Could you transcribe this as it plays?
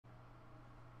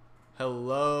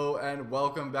Hello and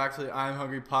welcome back to the I'm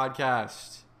Hungry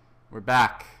podcast. We're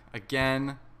back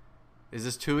again. Is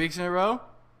this 2 weeks in a row?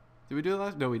 Did we do it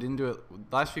last? No, we didn't do it.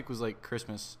 Last week was like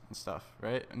Christmas and stuff,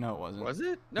 right? No, it wasn't. Was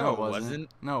it? No, it wasn't.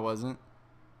 No, it wasn't.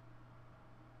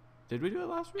 Did we do it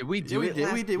last week? Did we do it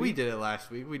last week? We did it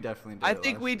last week. We definitely did I it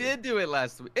think last we week. did do it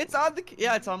last week. It's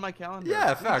on my calendar. Yeah,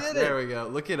 We facts. did There it. we go.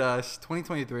 Look at us.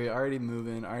 2023, already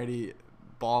moving, already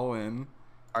balling.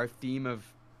 Our theme of,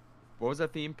 what was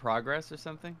that theme? Progress or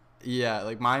something? Yeah,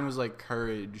 like mine was like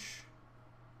courage.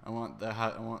 I want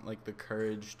like the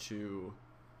courage to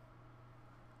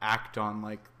act on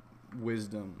like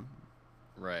wisdom.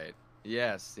 Right.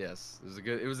 Yes. It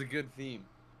was a good theme.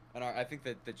 And I think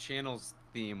that the channel's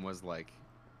theme was like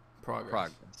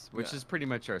progress, which is pretty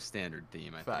much our standard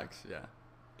theme, I Facts,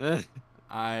 think.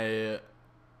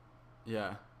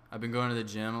 I've been going to the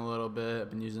gym a little bit. I've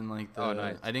been using like the. Oh,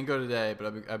 nice. I didn't go today, but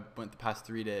I went the past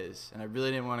 3 days, and I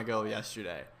really didn't want to go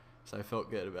yesterday, so I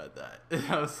felt good about that.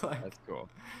 I was like, That's cool.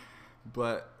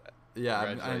 But yeah,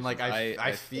 I'm like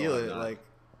I feel it like.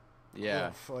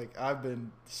 Yeah. Oof, like I've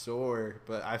been sore,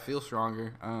 but I feel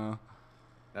stronger.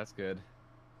 That's good.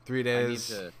 3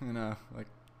 days, like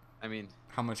I mean,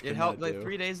 how much it can helped. that Like do?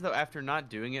 3 days though, after not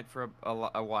doing it for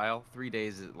a while, 3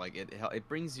 days it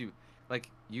brings you, like,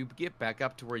 you get back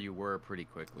up to where you were pretty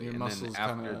quickly. Your and muscles then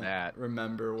after kinda that,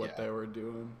 remember what yeah. they were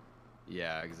doing.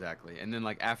 Yeah, exactly. And then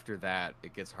like after that,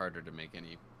 it gets harder to make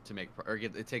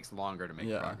it takes longer to make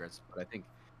Yeah. progress. But I think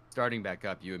starting back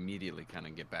up, you immediately kind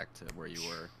of get back to where you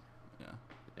were.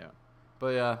 Yeah.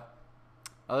 But yeah,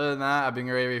 other than that, I've been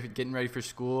getting ready for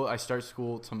school. I start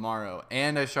school tomorrow,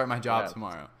 and I start my job Yeah.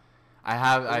 tomorrow.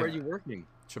 Where are you working?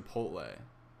 Chipotle.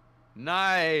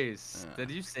 Nice. Yeah.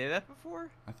 Did you say that before?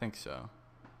 I think so.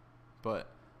 But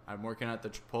I'm working at the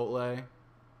Chipotle,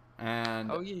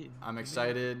 and Oh yeah. I'm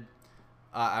excited.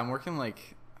 I'm working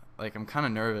like I'm kind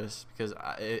of nervous because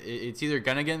it's either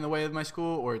gonna get in the way of my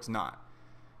school or it's not.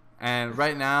 And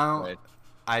right now, Right.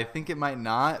 I think it might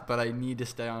not, but I need to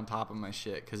stay on top of my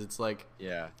shit because it's like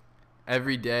Yeah.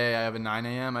 every day I have a 9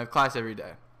 a.m. I have class every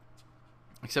day,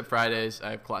 except Fridays.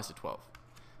 I have class at 12.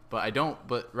 But I don't.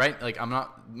 But like I'm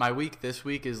not. My week this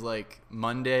week is like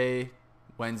Monday,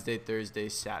 Wednesday, Thursday,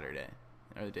 Saturday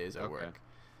are the days I Okay. work.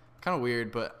 Kind of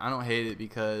weird, but I don't hate it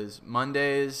because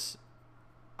Mondays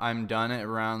I'm done at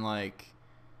around like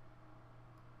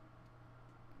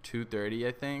 2:30,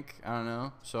 I think. I don't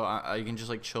know. So I can just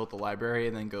like chill at the library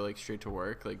and then go like straight to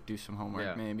work, like do some homework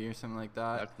Yeah. maybe or something like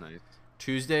that. That's nice.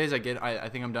 Tuesdays I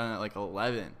think I'm done at like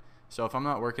 11. So if I'm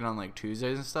not working on like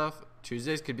Tuesdays and stuff,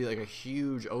 Tuesdays could be like a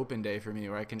huge open day for me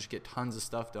where I can just get tons of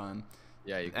stuff done.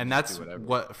 Yeah. You can And just that's do whatever.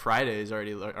 what Fridays are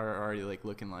already like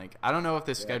looking like. I don't know if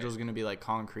this Yeah. schedule is going to be like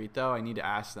concrete though. I need to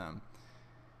ask them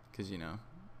because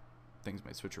things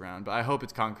might switch around. But I hope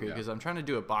it's concrete Yeah. because I'm trying to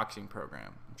do a boxing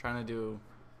program. I'm trying to do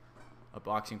a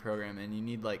boxing program, and you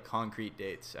need like concrete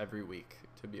dates every week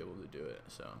to be able to do it.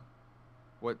 So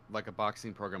What, like a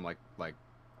boxing program, like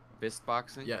fist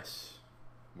boxing? yes,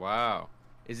 Wow.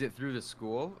 Is it through the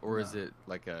school or is No. it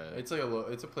like it's like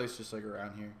it's a place just like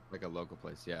around here. a local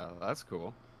place? Yeah, that's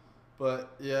cool. But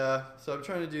yeah, so I'm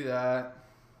trying to do that.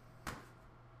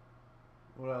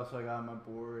 What else I got on my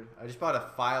board? I just bought a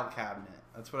file cabinet.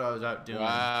 That's what I was out doing.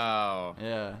 Wow.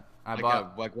 Yeah, I Like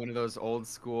bought. like one of those old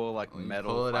school like When you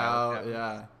metal. pull it file out. cabinets.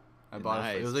 Yeah, I bought it.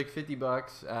 It Nice. was like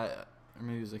 $50 or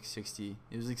maybe it was like 60.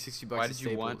 It was like $60 Why at did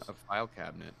you want Staples. a file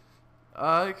cabinet?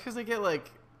 Because I get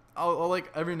like, I'll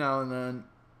like every now and then,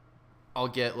 I'll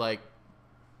get like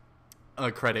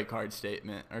a credit card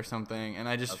statement or something, and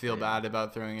I just feel Okay. bad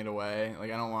about throwing it away.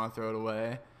 Like I don't want to throw it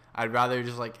away. I'd rather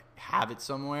just like have it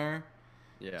somewhere.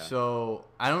 Yeah. So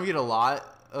I don't get a lot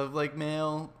of like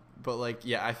mail, but like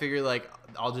yeah, I figure like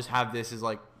I'll just have this as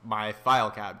like my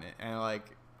file cabinet, and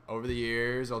like over the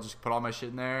years I'll just put all my shit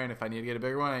in there, and if I need to get a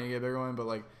bigger one, I need to get a bigger one. But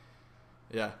like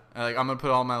yeah, and, like I'm gonna put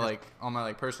all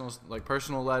my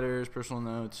personal letters, personal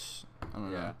notes. I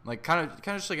don't know, Yeah. like kind of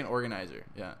just like an organizer.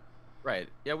 Yeah. Right.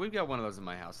 Yeah, we've got one of those in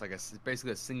my house. Like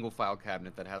basically a single file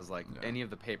cabinet that has like Yeah. any of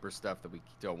the paper stuff that we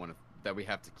don't want to, that we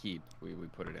have to keep. We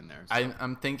put it in there. So.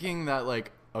 I'm thinking that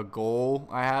like a goal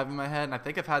I have in my head, and I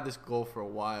think I've had this goal for a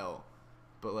while,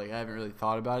 but like I haven't really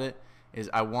thought about it. Is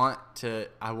I want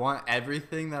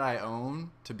everything that I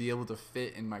own to be able to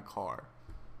fit in my car.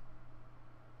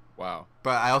 Wow.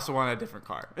 But I also want a different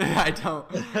car. I don't.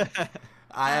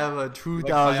 I have a buy a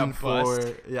 2004.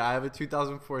 bust. Yeah, I have a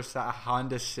 2004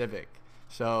 Honda Civic.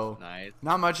 So Nice.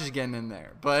 not much is getting in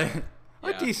there, but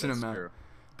a Yeah, decent that's amount. true.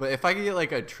 But if I could get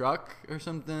like a truck or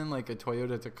something, like a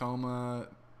Toyota Tacoma,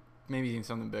 maybe even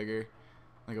something bigger,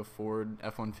 like a Ford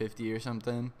F-150 or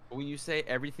something. When you say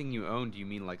everything you own, do you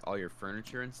mean like all your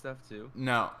furniture and stuff too?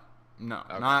 No,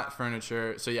 Okay. not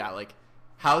furniture. So yeah, like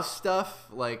house stuff.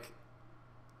 Like,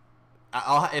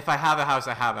 if I have a house,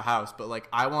 I have a house. But like,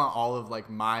 I want all of like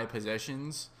my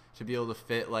possessions to be able to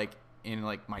fit like in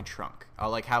like my trunk.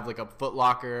 I'll like have like a Foot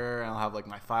Locker, and I'll have like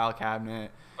my file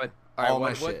cabinet. But all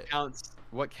my what shit. counts?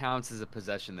 What counts as a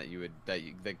possession that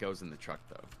that goes in the truck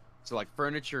though? So like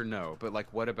furniture, no. But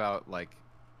like, what about like?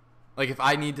 Like if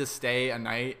I need to stay a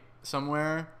night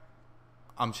somewhere,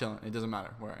 I'm chilling. It doesn't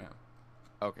matter where I am.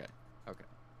 Okay.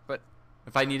 But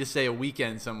if I need to stay a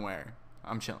weekend somewhere,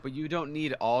 I'm chilling. But you don't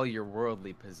need all your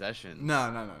worldly possessions.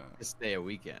 No. To stay a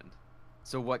weekend.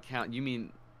 So what count? You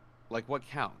mean, like what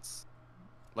counts?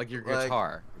 Like your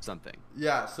guitar or something.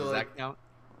 Yeah. So does like, that count?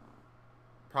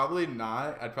 Probably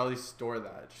not. I'd probably store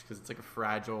that just because it's like a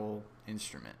fragile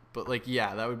instrument. But like,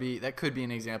 yeah, that could be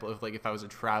an example of like if I was a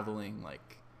traveling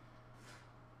like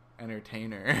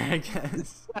entertainer, I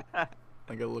guess.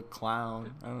 Like a little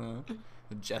clown. I don't know.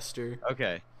 A jester.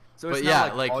 Okay. So but it's yeah,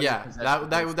 not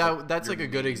like that's like a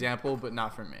good example, but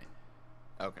not for me.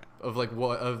 Okay. Of like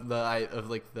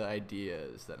the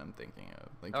ideas that I'm thinking of.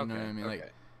 Like you know what I mean? Okay.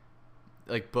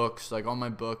 Like books, like all my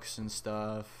books and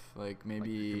stuff. Like maybe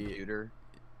like your computer.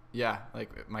 Yeah,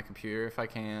 like my computer if I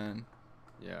can.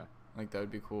 Yeah. Like that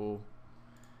would be cool.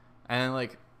 And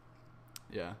like,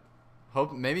 yeah,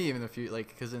 hope maybe even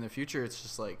because in the future it's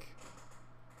just like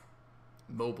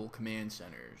mobile command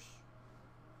centers.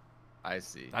 I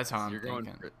see. That's how I'm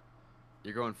thinking.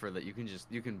 You're going for that. You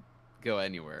can go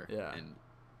anywhere. Yeah. And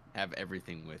have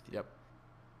everything with you. Yep.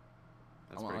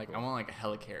 That's I want cool. I want like a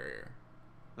helicarrier.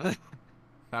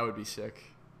 That would be sick.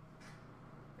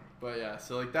 But yeah,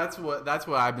 so like that's what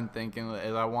I've been thinking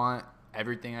is I want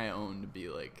everything I own to be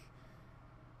like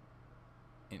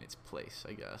in its place,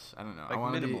 I guess. I don't know. Like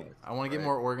I want to get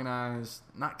more organized,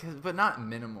 but not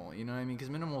minimal, you know what I mean? Cuz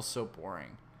minimal is so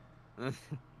boring.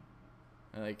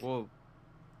 Like, well,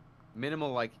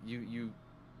 minimal, like you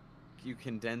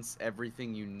condense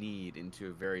everything you need into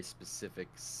a very specific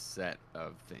set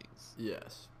of things.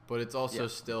 Yes, but it's also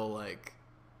still like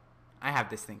I have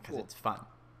this thing because it's fun.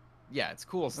 Yeah, it's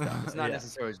cool stuff. It's not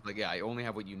necessarily just like, I only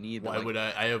have what you need. Why would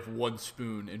I have one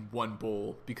spoon and one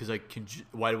bowl because I can?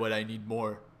 Why would I need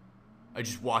more? I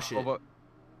just wash it. But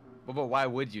why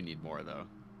would you need more though?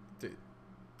 Dude,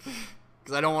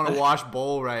 because I don't want to wash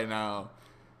bowl right now.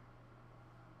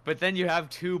 But then you have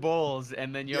two bowls,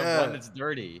 and then you have one that's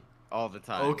dirty all the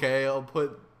time. Okay,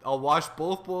 I'll wash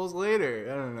both bowls later.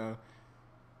 I don't know.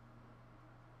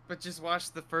 But just wash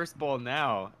the first bowl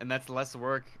now, and that's less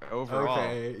work overall.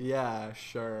 Okay, yeah,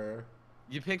 sure.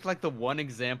 You picked like the one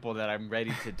example that I'm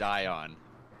ready to die on.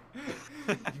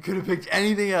 You could have picked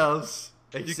anything else.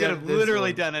 You could have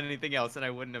literally done anything else, and I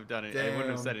wouldn't have done it. Damn. I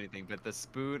wouldn't have said anything. But the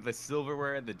spoon, the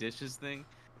silverware, and the dishes thing,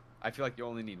 I feel like you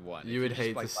only need one. You would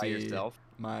hate to see yourself,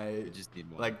 you just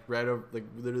need one. Like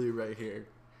literally right here.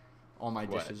 All my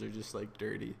dishes are just like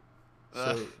dirty,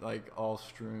 so like all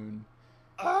strewn.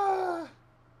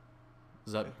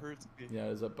 That hurts me. Yeah,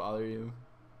 does that bother you?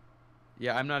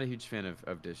 Yeah, I'm not a huge fan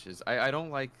of dishes. I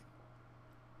don't like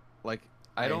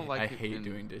I hate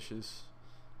doing dishes.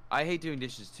 I hate doing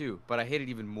dishes too, but I hate it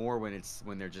even more when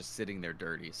they're just sitting there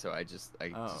dirty. So I just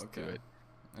do it.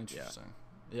 Interesting.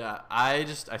 Yeah, I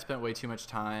spent way too much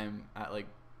time at like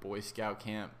Boy Scout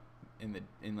camp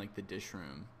in like the dish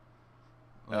room.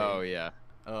 Like, oh yeah.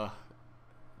 The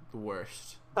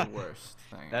worst. The worst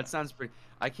thing. That sounds pretty.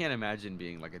 I can't imagine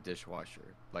being like a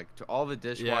dishwasher. Like to all the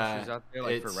dishwashers out there,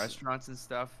 like for restaurants and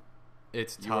stuff.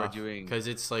 It's tough because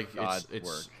it's like it's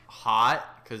work. hot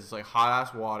because it's like hot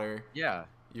ass water. Yeah.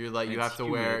 You're like you have to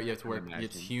wear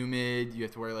it's humid. You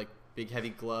have to wear like big heavy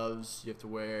gloves. You have to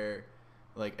wear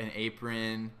like an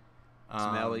apron.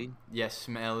 Smelly. Yeah,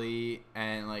 smelly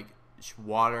and like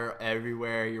water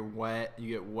everywhere. You're wet. You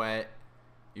get wet.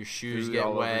 Your shoes get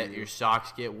wet. Your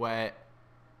socks get wet.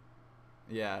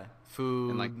 Yeah,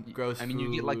 food. And like gross. I mean, food.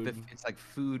 you get like it's like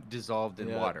food dissolved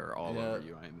in water all over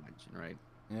you. I imagine, right?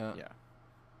 Yeah. Yeah.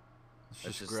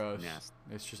 It's just gross. Nasty.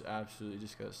 It's just absolutely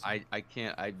disgusting. I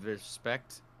can't. I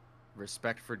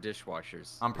respect for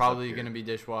dishwashers. I'm probably gonna be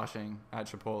dishwashing at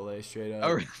Chipotle straight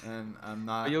up, and I'm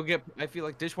not. But you'll get. I feel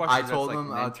like dishwashers. I told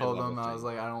them. I was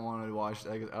like, I don't want to wash.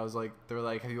 I was like, they were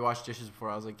like, have you washed dishes before?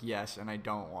 I was like, yes, and I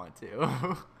don't want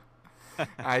to.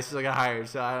 I still got hired,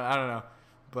 so I don't know.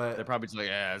 But they're probably just like,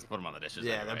 yeah, let's put him on the dishes.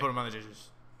 Yeah, they put him on the dishes.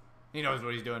 He knows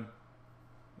what he's doing.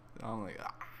 I'm like,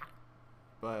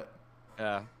 but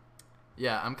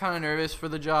yeah, I'm kind of nervous for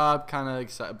the job, kind of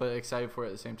excited, but excited for it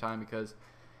at the same time because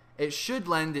it should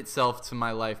lend itself to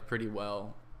my life pretty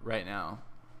well right now.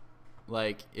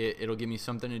 Like it'll give me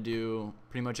something to do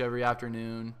pretty much every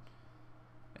afternoon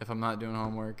if I'm not doing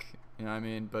homework. You know what I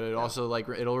mean? But it also like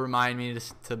it'll remind me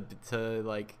to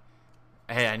like,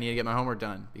 hey, I need to get my homework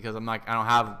done because I don't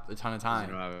have a ton of time.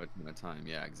 You don't have a ton of time.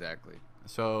 Yeah, exactly.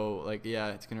 So like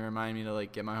it's gonna remind me to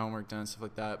like get my homework done and stuff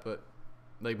like that. But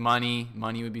like money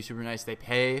would be super nice. They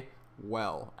pay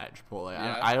well at Chipotle.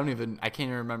 Yeah. I can't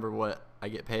even remember what I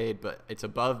get paid, but it's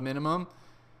above minimum.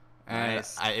 And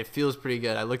Nice. it feels pretty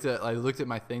good. I looked at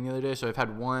my thing the other day, so I've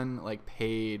had one like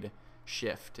paid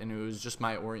shift, and it was just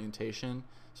my orientation.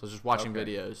 So I was just watching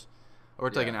videos. I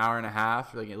worked like an hour and a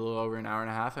half, like a little over an hour and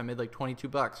a half. I made like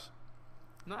 $22.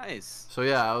 Nice. So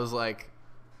yeah, I was like,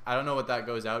 I don't know what that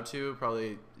goes out to.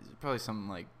 Probably something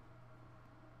like,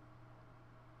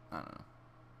 I don't know.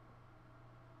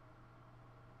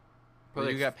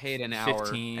 Probably You got paid an hour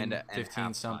 15, and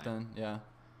 15 something. Yeah.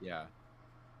 Yeah.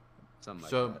 Something like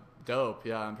So that. dope.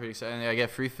 Yeah, I'm pretty excited. And I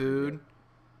get free food.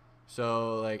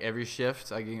 So like every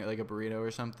shift, I can get like a burrito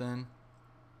or something.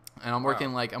 And I'm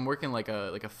working like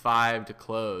a 5 to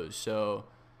close. So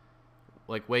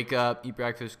like wake up, eat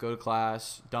breakfast, go to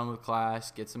class, done with class,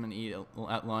 get something to eat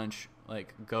at lunch,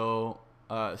 like go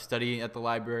study at the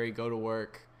library, go to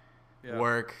work,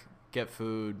 work, get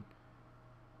food.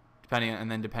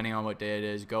 Depending on what day it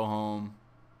is, go home,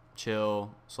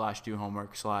 chill / do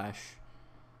homework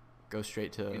 / go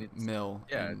straight to mill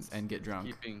and get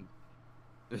drunk.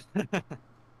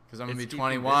 Because I'm gonna be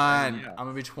 21. I'm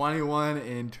gonna be 21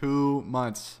 in 2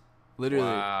 months, literally.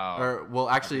 Wow. Or well,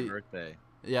 actually, Happy birthday.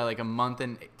 Yeah, like a month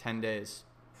and 10 days.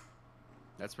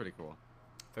 That's pretty cool.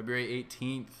 February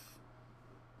 18th.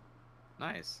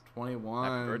 Nice. 21.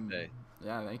 Happy birthday.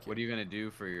 Yeah, thank you. What are you gonna do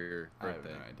for your birthday?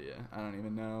 I have no idea. I don't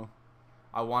even know.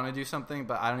 I want to do something,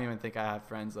 but I don't even think I have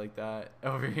friends like that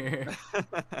over here.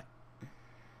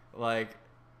 Like,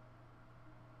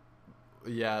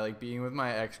 yeah, like being with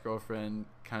my ex-girlfriend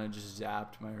kind of just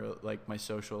zapped my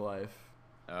social life.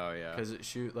 Oh yeah. Because it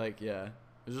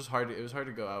was just hard. It was hard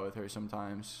to go out with her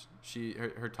sometimes.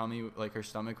 Her tummy, like her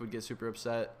stomach would get super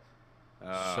upset.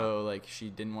 So like she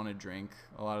didn't want to drink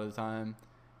a lot of the time,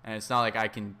 and it's not like I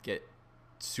can get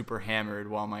super hammered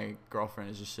while my girlfriend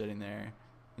is just sitting there.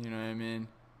 You know what I mean?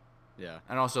 Yeah.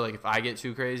 And also, like, if I get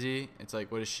too crazy, it's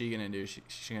like, what is she going to do?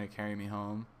 She's going to carry me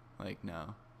home? Like,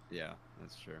 no. Yeah,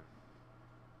 that's true.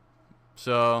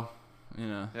 So, you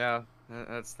know. Yeah,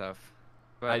 that's tough.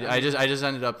 But I just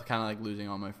ended up kind of, like, losing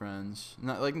all my friends.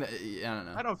 Not like, I don't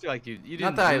know. I don't feel like you didn't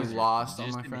Not that I lose lost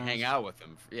your friends. all my You just friends. didn't hang out with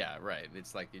them. Yeah, right.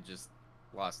 It's like you just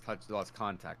lost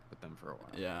contact with them for a while.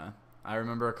 Yeah. I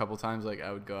remember a couple times, like,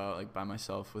 I would go out, like, by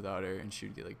myself without her, and she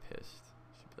would get, like, pissed.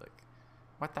 She'd be like,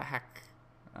 what the heck?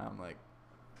 I'm like,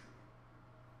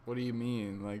 what do you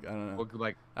mean? Like, I don't know. Well,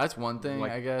 like, that's one thing,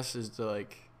 like, I guess, is to,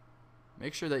 like,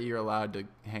 make sure that you're allowed to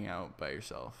hang out by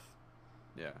yourself.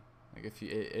 Yeah. Like, if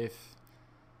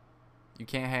you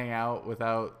can't hang out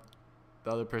without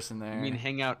the other person there. You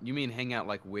mean hang out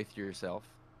like with yourself?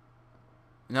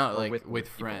 No, Or like with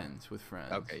people? friends. With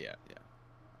friends. Okay, yeah.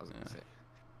 I was gonna say,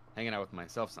 hanging out with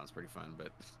myself sounds pretty fun,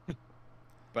 but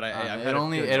but it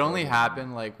only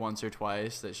happened like once or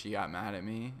twice that she got mad at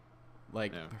me,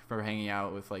 like for hanging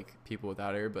out with like people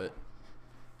without her. But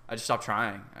I just stopped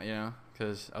trying, you know,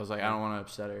 because I was like, I don't want to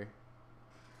upset her.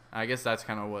 I guess that's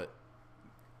kind of what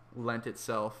lent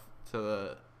itself to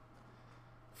the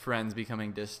friends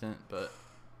becoming distant. But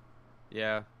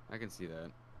yeah, I can see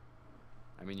that.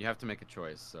 I mean, you have to make a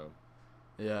choice, so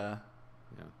yeah.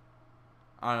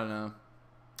 I don't know.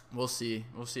 We'll see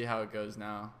how it goes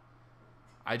now.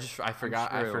 I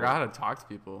forgot how to talk to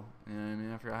people. You know what I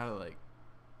mean? I forgot how to like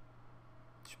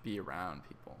just be around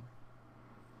people.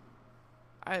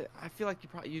 I feel like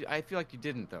I feel like you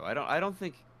didn't though. I don't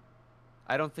think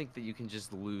that you can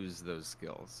just lose those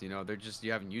skills. You know,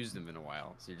 you haven't used them in a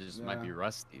while, so you just might be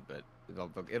rusty. But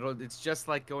it's just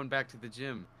like going back to the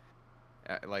gym,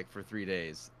 like for 3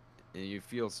 days, and you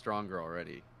feel stronger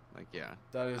already. Like, yeah,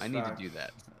 I need to do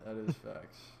that. That is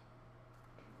facts.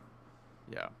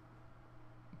 Yeah.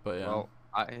 But yeah. Well,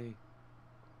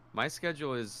 my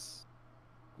schedule is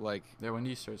like when do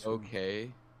you start school?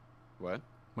 Okay. What?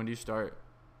 When do you start?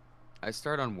 I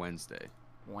start on Wednesday.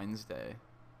 Wednesday.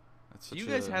 That's You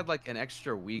guys had like an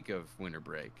extra week of winter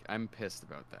break. I'm pissed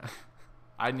about that.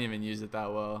 I didn't even use it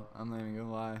that well. I'm not even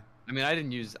gonna lie. I mean, I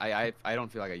didn't use. I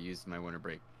don't feel like I used my winter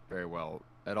break very well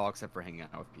at all, except for hanging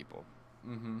out with people.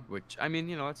 Mm-hmm. Which, I mean,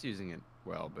 it's using it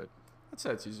well, but I'd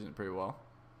say it's using it pretty well.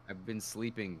 I've been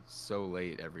sleeping so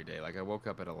late every day. Like, I woke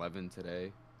up at 11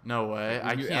 today. No way.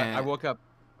 I can't. I woke up.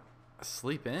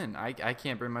 Sleep in. I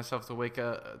can't bring myself to wake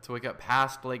up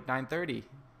past like 9:30.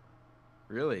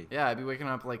 Really? Yeah, I'd be waking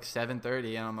up like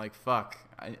 7:30, and I'm like, fuck.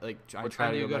 I What try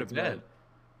time to do you go to back bed?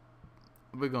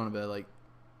 We're going to bed like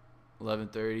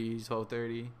 11:30,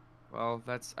 12:30. Well,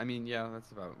 I mean, yeah,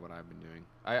 that's about what I've been doing.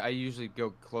 I usually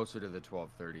go closer to the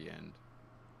 12:30 end,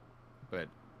 but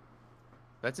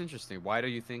that's interesting. Why do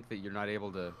you think that you're not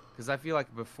able to? Because I feel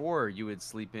like before you would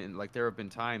sleep in, like there have been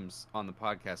times on the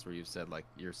podcast where you've said like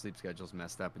your sleep schedule's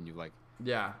messed up and you like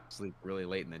Yeah. sleep really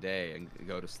late in the day and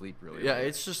go to sleep really Yeah, late.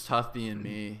 it's just tough being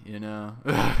me, you know.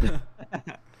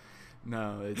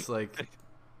 No, it's like,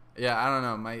 yeah, I don't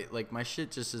know. My shit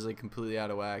just is like completely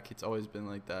out of whack. It's always been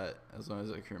like that as long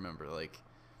as I can remember. Like,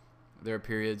 there are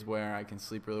periods where I can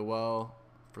sleep really well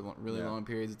for really long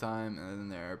periods of time, and then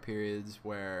there are periods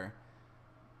where,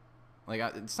 like,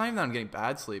 it's not even that I'm getting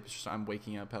bad sleep. It's just I'm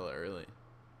waking up hella early,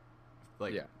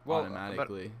 like, Yeah, well,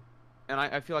 automatically. and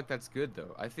I feel like that's good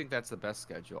though. I think that's the best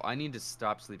schedule. I need to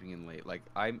stop sleeping in late. Like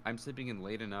I'm sleeping in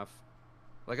late enough.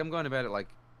 Like I'm going to bed at like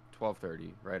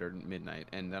 12:30, right, or midnight,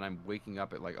 and then I'm waking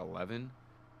up at like 11,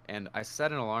 and I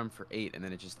set an alarm for 8, and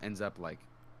then it just ends up like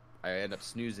I end up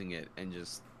snoozing it and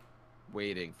just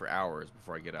waiting for hours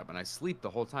before I get up, and I sleep the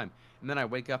whole time, and then I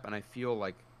wake up and I feel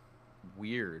like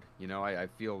weird, you know, I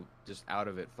feel just out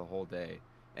of it the whole day,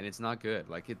 and it's not good.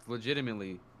 Like it's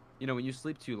legitimately, you know, when you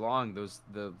sleep too long,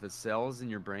 the cells in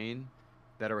your brain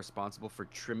that are responsible for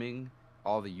trimming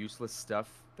all the useless stuff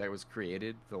that was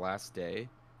created the last day,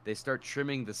 they start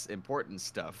trimming this important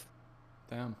stuff.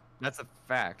 Damn. That's a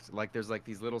fact. Like there's like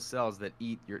these little cells that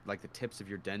eat your like the tips of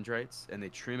your dendrites and they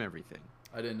trim everything.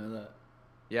 I didn't know that.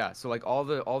 Yeah, so like all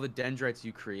the dendrites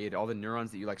you create, all the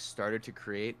neurons that you like started to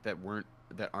create that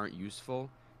aren't useful,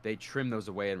 they trim those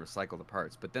away and recycle the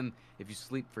parts. But then if you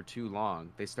sleep for too long,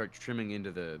 they start trimming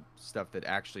into the stuff that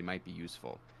actually might be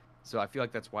useful. So I feel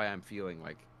like that's why I'm feeling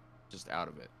like just out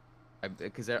of it.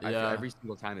 Because I feel Yeah. every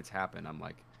single time it's happened, I'm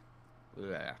like,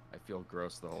 ugh, I feel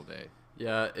gross the whole day.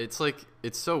 Yeah, it's like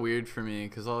it's so weird for me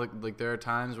because like there are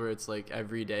times where it's like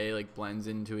every day like blends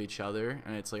into each other,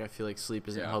 and it's like I feel like sleep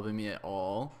isn't helping me at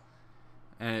all,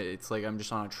 and it's like I'm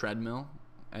just on a treadmill,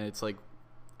 and it's like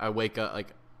I wake up,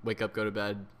 go to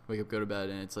bed, wake up, go to bed,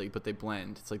 and it's like but they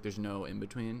blend. It's like there's no in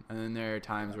between, and then there are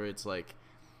times where it's like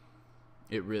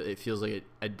it feels like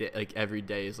a day, like every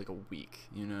day is like a week.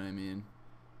 You know what I mean?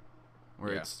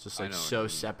 Where it's just like so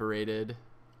separated.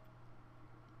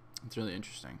 It's really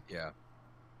interesting. Yeah.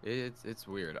 It's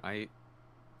weird. I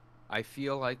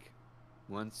feel like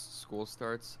once school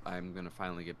starts, I'm gonna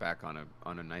finally get back on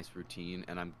a nice routine,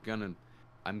 and I'm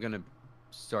gonna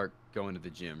start going to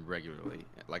the gym regularly.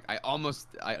 Like I almost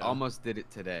did it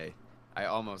today. I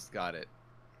almost got it,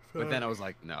 but then I was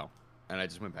like no, and I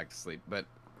just went back to sleep. But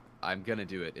I'm gonna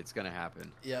do it. It's gonna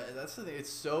happen. Yeah, that's the thing.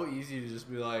 It's so easy to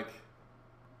just be like,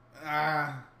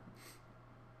 because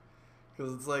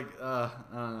it's like I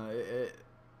don't know.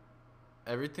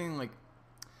 Everything like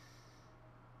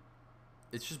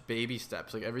it's just baby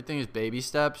steps. Like everything is baby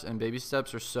steps, and baby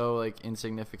steps are so like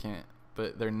insignificant,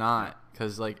 but they're not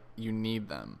because like you need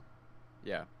them.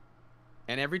 Yeah.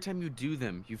 And every time you do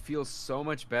them, you feel so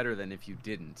much better than if you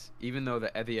didn't. Even though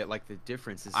the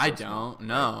difference is so I small, don't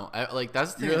know. Like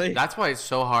that's the thing. Really? That's why it's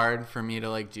so hard for me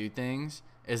to like do things.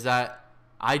 Is that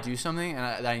I do something and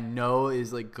that I know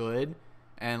is like good,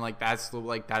 and like that's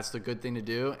the good thing to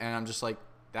do, and I'm just like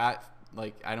that.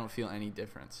 Like I don't feel any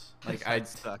difference. Like I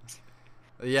sucked.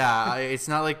 Yeah, it's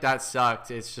not like that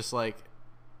sucked. It's just like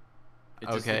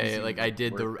okay, like I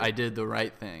did the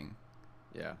right thing.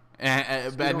 Yeah.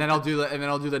 And then I'll do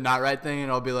the not right thing,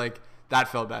 and I'll be like that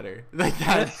felt better. Like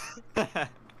that. And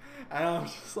I'm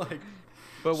just like.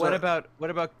 But what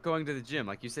about going to the gym?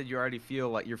 Like you said, you already feel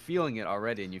like you're feeling it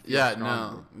already, and you feel stronger.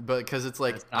 No, but because it's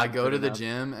like I go to the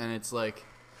gym, and it's like.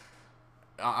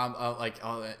 I'm like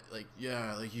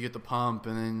you get the pump,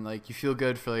 and then like you feel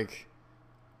good for like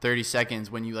 30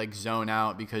 seconds when you like zone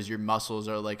out because your muscles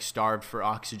are like starved for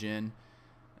oxygen,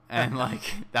 and like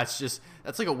that's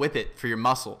like a whippet for your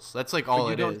muscles. That's like all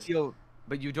it is.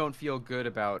 But you don't feel good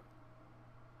about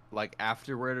like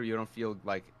afterward, or you don't feel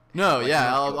like no, like,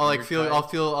 yeah,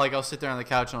 I'll sit there on the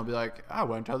couch and I'll be like, I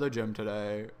went to the gym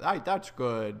today. That's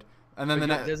good. And then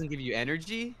it doesn't give you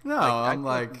energy? No, I'm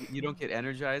like you don't get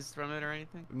energized from it or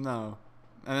anything? No.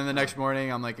 And then the next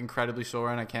morning I'm like incredibly sore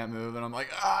and I can't move and I'm like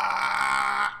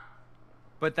ah.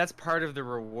 But that's part of the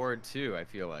reward too, I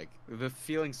feel like. The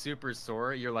feeling super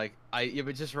sore, you're like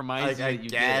it just reminds you that you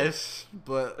guess,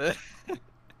 but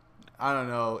I don't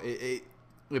know. It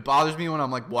bothers me when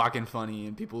I'm like walking funny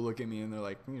and people look at me and they're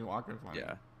like, "You're walking funny."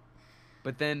 Yeah.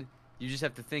 But then you just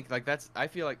have to think like I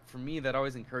feel like for me that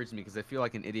always encourages me because I feel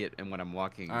like an idiot and when I'm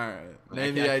walking. All right,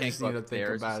 maybe I just need to think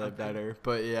about it better.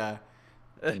 But yeah,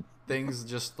 things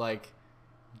just like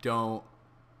don't.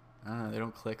 I don't know. They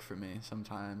don't click for me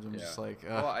sometimes. I'm Yeah. just like,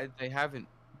 Well, they haven't.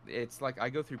 It's like I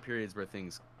go through periods where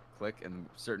things click and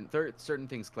certain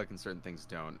things click and certain things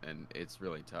don't, and it's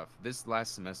really tough. This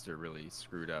last semester really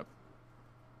screwed up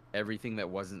everything that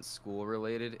wasn't school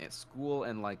related, and school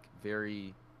and like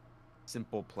very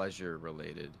simple pleasure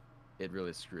related. It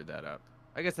really screwed that up.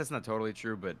 I guess that's not totally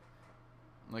true, but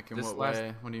like in this what last,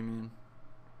 way? What do you mean?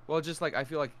 well, just like I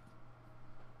feel like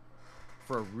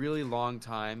for a really long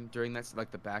time during that,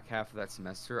 like the back half of that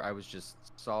semester, I was just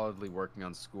solidly working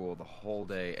on school the whole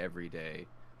day, every day,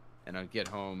 and I'd get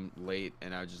home late,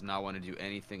 and I would just not want to do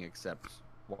anything except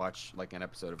watch like an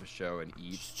episode of a show and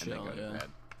eat, Just and then chill, go to yeah. bed.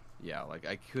 Yeah, like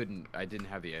I didn't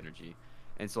have the energy,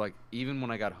 and so like even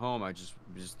when I got home, I just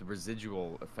the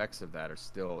residual effects of that are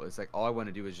still. It's like all I want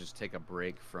to do is just take a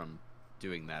break from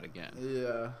doing that again.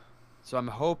 Yeah. So I'm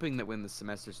hoping that when the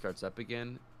semester starts up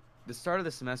again, the start of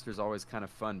the semester is always kind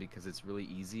of fun because it's really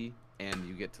easy and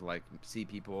you get to like see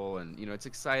people, and it's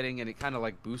exciting, and it kind of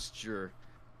like boosts your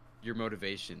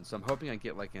motivation. So I'm hoping I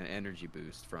get like an energy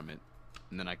boost from it,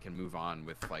 and then I can move on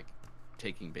with like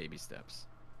taking baby steps.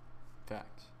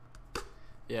 Facts.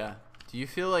 Yeah. Do you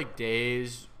feel like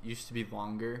days used to be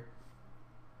longer?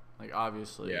 Like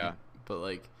obviously. Yeah. But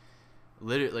like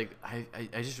literally like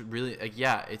I just really like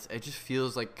yeah, it just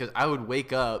feels like cuz I would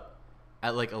wake up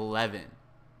at like 11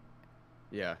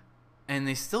 Yeah. and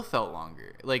they still felt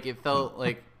longer. Like it felt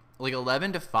like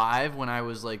 11 to 5 when I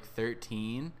was like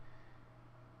 13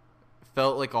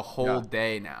 felt like a whole Yeah.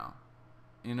 day now.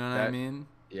 You know what I That mean?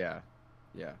 yeah.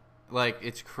 Yeah. Like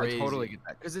it's I totally crazy. get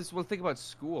that. Because it's, well, think about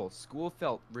school. School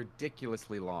felt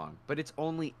ridiculously long, but it's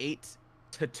only 8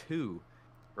 to 2,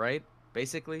 right?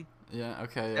 Basically. Yeah,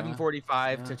 okay, yeah.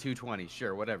 7:45 Yeah. to 2:20,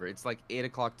 sure, whatever. It's like 8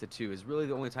 o'clock to 2 is really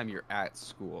the only time you're at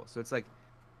school. So it's like,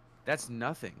 that's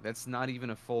nothing. That's not even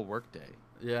a full work day.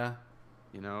 Yeah.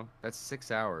 That's 6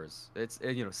 hours. It's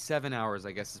 7 hours,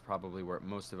 I guess, is probably where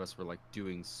most of us were like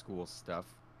doing school stuff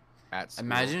at school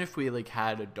Imagine if we like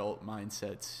had adult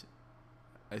mindsets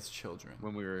as children.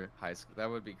 when we were high school. That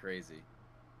would be crazy.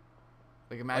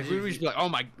 Like Like imagine we if would you, just be like, oh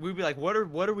my, we'd be like, what are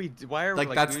we? Why are we like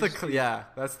like? that's we the would just be- yeah,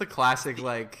 that's the classic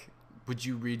like would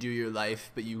you redo your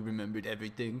life but you remembered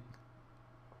everything?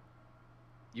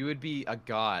 You would be a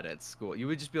god at school. You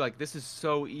would just be like, this is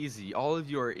so easy. All of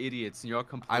you are idiots, and you're all I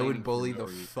complaining. would for bully no the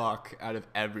reason. fuck out of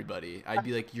everybody. I'd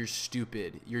be like, "You're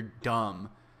stupid. You're dumb.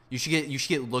 You should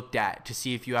get looked at to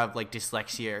see if you have like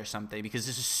dyslexia or something because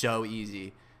this is so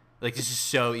easy. Like this is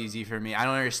so easy for me. I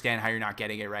don't understand how you're not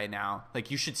getting it right now.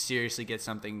 Like you should seriously get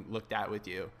something looked at with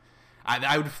you."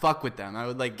 I would fuck with them. I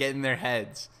would like get in their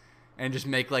heads and just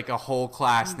make like a whole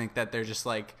class think that they're just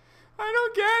like, "I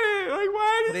don't get it.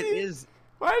 Like But it is.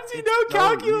 why does he It's know so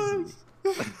calculus?"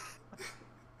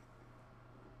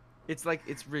 It's like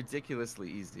it's ridiculously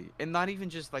easy, and not even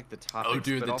just like the topics. Oh,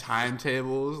 dude, but the also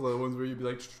timetables, the ones where you'd be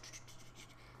like,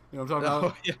 you know what I'm talking just,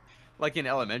 about? oh, yeah, like in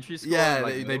elementary school. Yeah, and,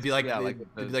 like, they'd middle be like, school, yeah,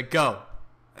 they'd be like, go,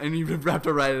 and you'd have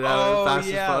to write it out oh fast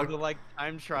yeah, as fuck. the like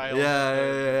time trial. Yeah,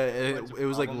 yeah, yeah. bunch of It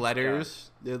was like problems,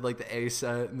 letters. They had like the A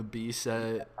set and the B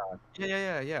set.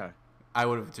 Yeah. I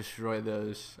would have destroyed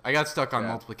those. I got stuck on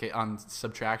Yeah. on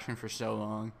subtraction for so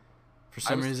long. For I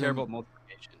some was reason. terrible at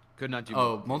multiplication. Could not do.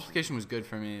 Oh, multiplication was good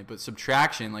for me, but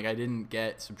subtraction, like I didn't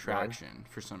get subtraction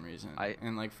for some reason.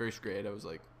 In like first grade, I was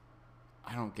like,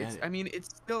 I don't get it. I mean, it's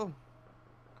still.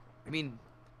 I mean,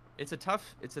 it's a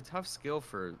tough skill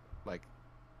for like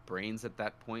brains at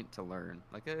that point to learn.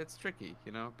 Like it's tricky,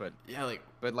 But Yeah,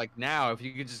 like now, if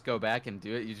you could just go back and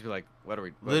do it, you'd be like, what are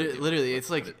we? literally, it's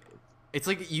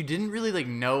like you didn't really like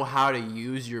know how to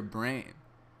use your brain.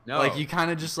 No, Like you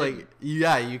kind of just you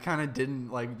like you kind of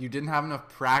didn't like you didn't have enough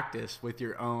practice with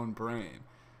your own brain.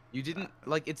 You didn't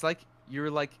like. It's like you're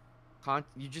like,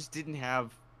 you just didn't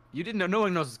have. You didn't know. No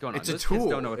one knows what's going on. It's a Those kids tool.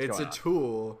 don't know what's It's going a on.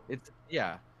 tool, It's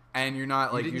yeah. and you're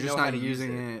not like didn't you're just know how not to use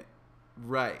using it. it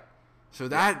right. So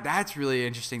that's really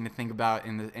interesting to think about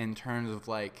in terms of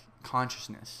like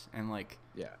consciousness and like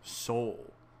Yeah.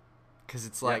 soul, because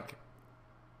it's Yeah. like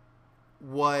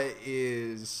what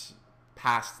is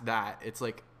past that? It's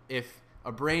like if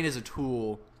a brain is a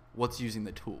tool, what's using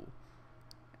the tool,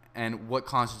 and what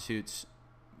constitutes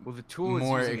Well, the tool is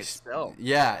more using itself.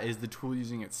 Yeah, is the tool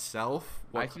using itself?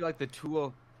 I feel like the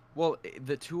tool. Well,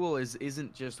 the tool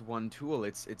isn't just one tool.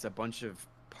 It's a bunch of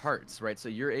parts, right? So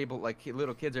you're able, like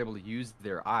little kids are able to use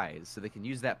their eyes, so they can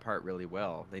use that part really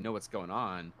well. They know what's going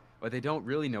on, but they don't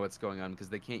really know what's going on because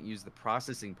they can't use the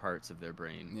processing parts of their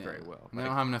brain very well. They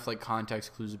don't have enough like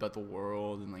context clues about the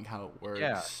world and like how it works.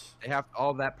 Yeah, they have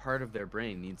all that part of their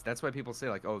brain needs. That's why people say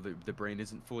like, oh, the brain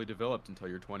isn't fully developed until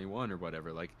you're 21 or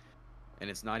whatever. Like, and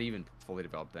it's not even fully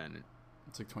developed then.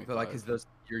 It's like 25. But like, cause those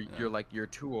Yeah. you're like your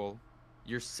tool,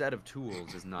 your set of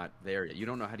tools is not there yet. You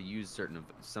don't know how to use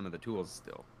some of the tools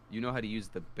still. You know how to use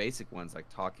the basic ones like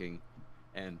talking,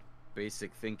 and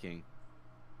basic thinking,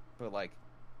 but like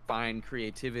fine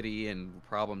creativity and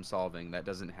problem solving that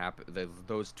doesn't happen.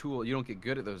 Those tools, you don't get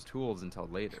good at those tools until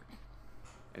later,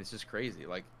 and it's just crazy.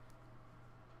 Like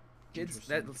kids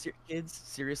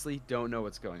seriously don't know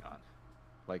what's going on.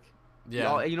 Like, Yeah.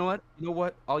 y'all, you know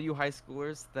what, all you high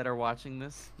schoolers that are watching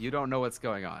this, you don't know what's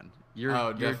going on. You're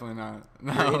Definitely not.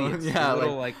 you're No, idiots. yeah, You're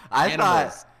little, like I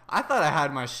animals. thought I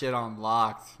had my shit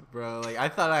unlocked, bro. Like I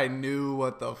thought I knew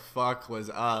what the fuck was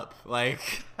up.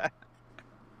 Like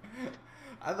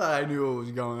I thought I knew what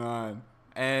was going on.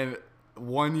 And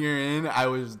 1 year in, I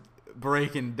was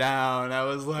breaking down. I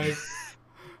was like,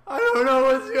 I don't know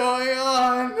what's going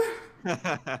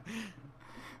on.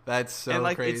 That's so And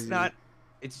like crazy.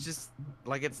 it's just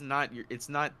like it's not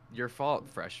your fault,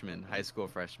 high school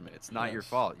freshman. It's not your Yes.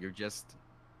 fault. You're just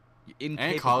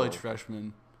incapable. And college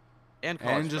freshmen. And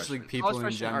college And just freshmen. like people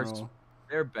College in freshmen general.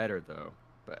 they're better though.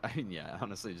 But I mean, yeah,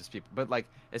 honestly, just people. But like,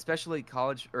 especially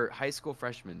college or high school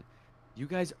freshmen, you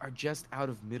guys are just out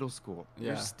of middle school. Yeah.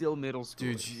 You're still middle school.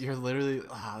 Dude, you're literally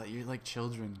you're like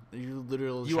children. You're a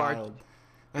literal You are- child. you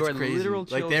That's are crazy. literal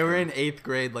Like they were in children. 8th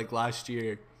grade like last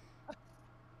year.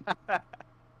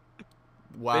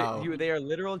 Wow. They are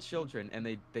literal children, and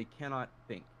they cannot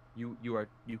think. You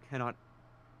cannot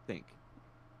think.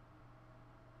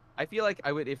 I feel like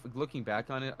I would, if looking back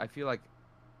on it, I feel like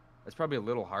that's probably a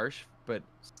little harsh, but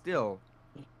still,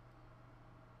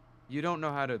 you don't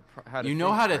know how to You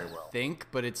know how to very well. think,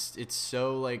 but it's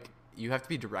so like you have to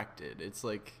be directed. It's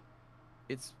like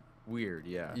It's weird,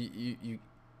 yeah.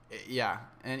 yeah.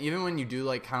 And even when you do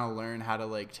like kind of learn how to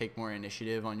like take more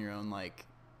initiative on your own like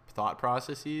thought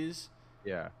processes,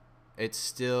 Yeah. it's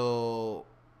still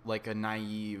like a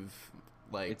naive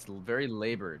like It's very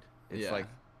labored. It's Yeah. like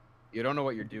you don't know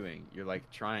what you're doing. You're like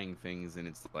trying things, and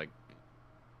it's like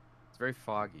it's very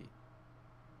foggy.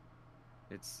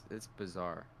 It's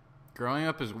bizarre. growing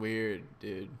up is weird,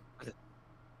 dude.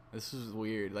 This is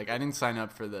weird. Like I didn't sign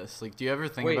up for this. Like do you ever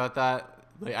think Wait. about that?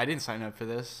 Like I didn't sign up for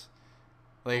this.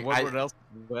 Like What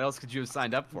else could you have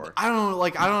signed up for? I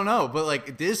don't know, but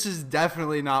like this is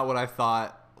definitely not what I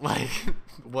thought like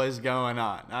was going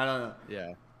on. I don't know.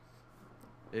 Yeah.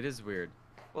 It is weird.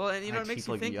 Well, and you know, My it makes teeth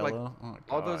you look think yellow. like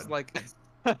Oh, all those God. like Jesus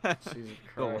the-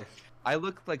 Christ. I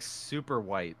look like super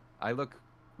white. I look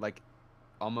like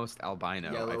almost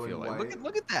albino. Yellow I feel and like white.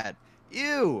 look at that.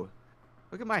 Ew.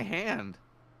 Look at my hand.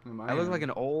 I look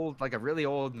like a really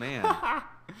old man. I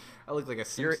look like a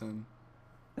You're- Simpson.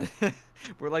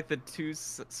 We're like the two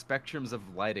spectrums of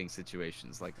lighting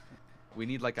situations. Like we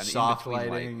need like an Soft in-between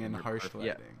light lighting and you're harsh perfect.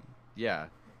 lighting. Yeah.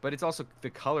 But it's also the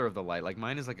color of the light. Like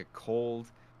mine is like a cold,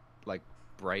 like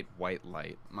bright white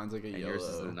light. Mine's like a And yellow. yours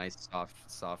is a nice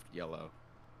soft yellow.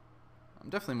 I'm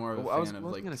definitely more of a Well, I fan of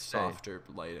was like gonna say- softer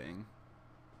lighting.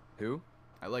 Who?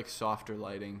 I like softer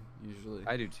lighting usually.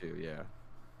 I do too, yeah.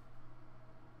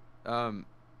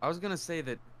 I was gonna say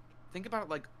that think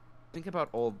about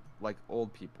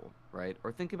old people, right?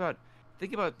 Or think about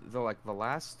the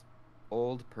last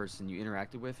old person you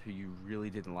interacted with who you really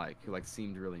didn't like, who like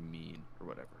seemed really mean or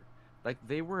whatever. Like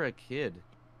they were a kid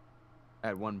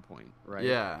at one point, right?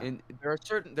 Yeah. And there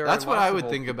That's are what lots I of would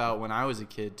old think people. about when I was a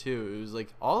kid too. It was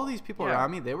like all of these people Yeah.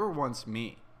 around me, they were once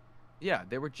me. Yeah,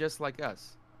 they were just like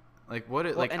us. Like what it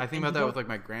Well, like and- I think and about you that with don't-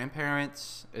 like my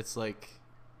grandparents. It's like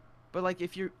But like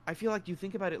I feel like you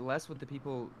think about it less with the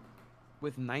people,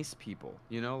 with nice people,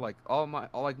 you know, like all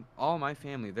my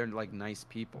family, they're like nice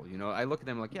people, you know. I look at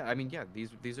them like, yeah, I mean, yeah,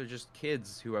 these are just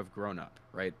kids who have grown up,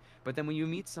 right? But then when you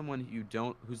meet someone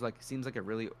who's like seems like a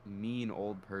really mean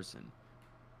old person,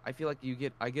 I feel like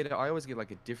I always get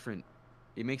like a different.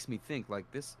 It makes me think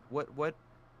like this.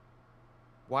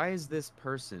 Why is this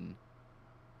person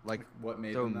like what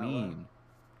made so them that way? mean?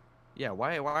 Yeah,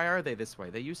 why are they this way?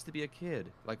 They used to be a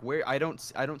kid. Like where I don't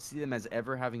see them as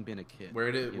ever having been a kid. Where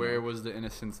you know? was the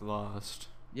innocence lost?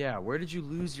 Yeah, where did you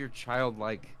lose your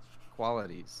childlike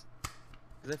qualities?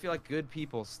 Because I feel like good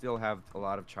people still have a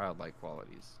lot of childlike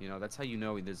qualities. You know, that's how you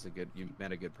know you've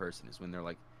met a good person, is when they're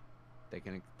like they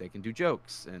can do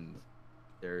jokes, and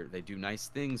they do nice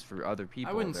things for other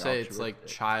people. I wouldn't they're say it's like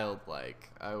altruistic. childlike.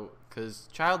 Because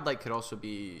childlike could also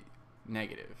be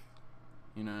negative.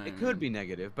 You know what I It could mean? be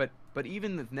negative, but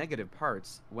even the negative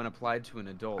parts, when applied to an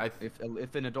adult,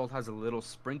 if an adult has a little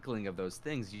sprinkling of those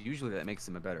things, usually that makes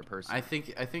them a better person. I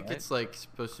think Right? it's like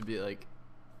supposed to be like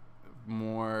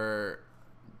more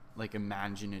like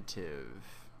imaginative.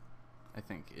 I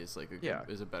think is like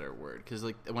is a better word, because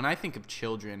like when I think of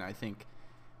children, I think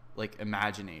like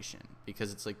imagination,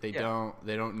 because it's like they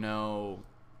don't know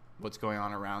what's going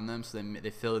on around them, so they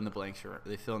fill in the blanks, or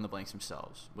they fill in the blanks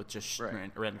themselves with just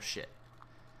random shit.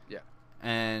 Yeah.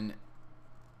 And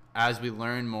as we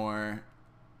learn more,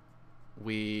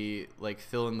 we like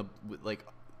fill in the like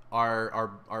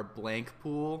our blank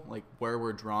pool, like where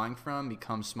we're drawing from,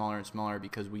 becomes smaller and smaller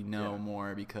because we know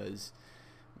more, because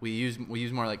we use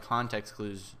more like context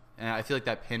clues, and I feel like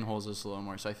that pinholes us a little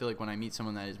more. So I feel like when I meet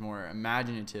someone that is more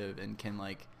imaginative and can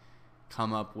like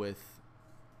come up with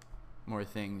more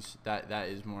things, that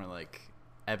is more like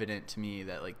evident to me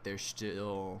that like they're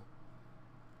still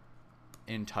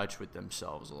in touch with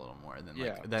themselves a little more than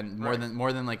like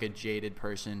more than like a jaded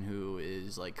person who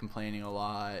is like complaining a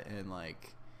lot and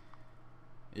like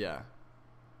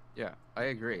I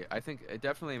agree. I think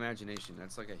definitely imagination,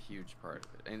 that's like a huge part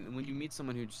of it. And when you meet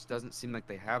someone who just doesn't seem like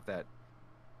they have that,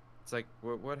 it's like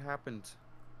what happened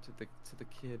to the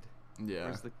kid?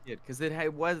 Where's the kid? Because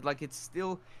it was like, it's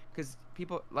still, because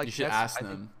people like, you should ask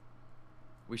them.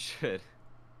 We should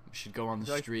go on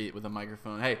the street with a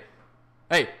microphone. Hey,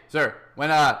 sir,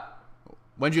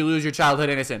 when'd you lose your childhood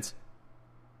innocence?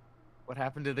 What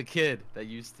happened to the kid that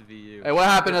used to be you? Hey, what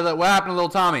happened to little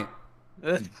Tommy?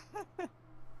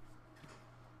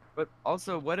 But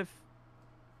also, what if?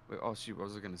 Wait, oh shoot, what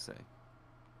was I gonna say?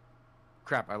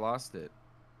 Crap, I lost it.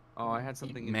 Oh, I had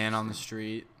something. Man on the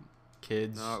street,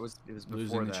 kids. No, it was before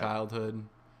losing the childhood.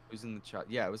 Losing the child.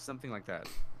 Yeah, it was something like that.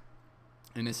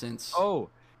 Innocence. Oh.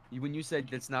 When you said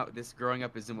this growing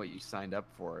up isn't what you signed up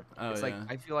for, it's like,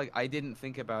 I feel like I didn't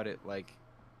think about it like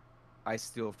I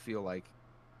still feel like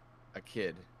a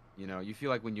kid. You know, you feel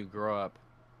like when you grow up,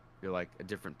 you're like a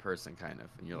different person kind of,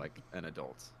 and you're like an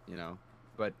adult, you know.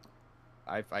 But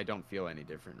I don't feel any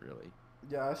different really.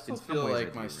 Yeah, I still feel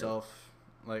like myself,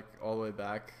 like all the way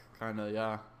back, kind of.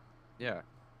 Yeah.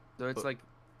 So it's like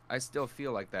I still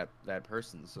feel like that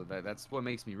person. So that's what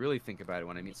makes me really think about it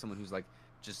when I meet someone who's like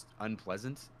just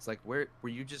unpleasant. It's like, were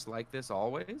you just like this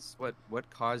always? What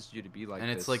caused you to be like this?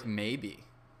 And it's like maybe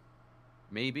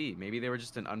they were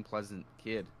just an unpleasant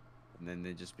kid, and then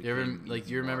they just became. Do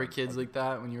you remember kids like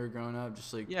that when you were growing up?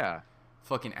 Just like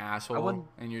fucking asshole,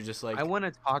 and you're just like, I want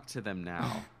to talk to them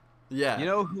now. Yeah.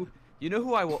 You know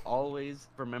who I will always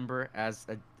remember as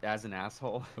an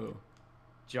asshole? Who?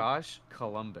 Josh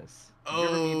Columbus.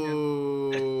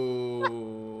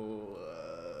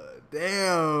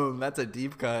 Damn, that's a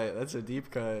deep cut.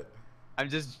 I'm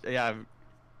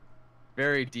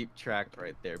very deep tracked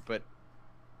right there. But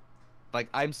like,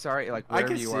 I'm sorry, like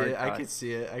wherever you are. I can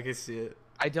see it.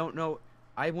 I don't know.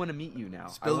 I want to meet you now.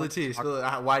 Spill the tea.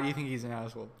 Why do you think he's an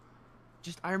asshole?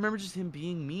 I remember just him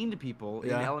being mean to people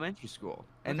in elementary school,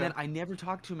 and then I never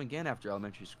talked to him again after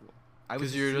elementary school.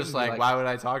 Because you're just like, why would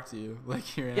I talk to you?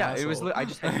 Like, you're an asshole. It was. I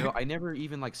just had I never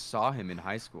even like saw him in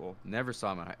high school. Never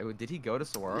saw him. Did he go to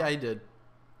Saguaro? Yeah, he did.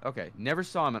 Okay, never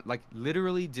saw him. Like,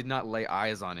 literally did not lay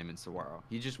eyes on him in Saguaro.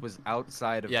 He just was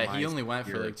outside of. Yeah, he only went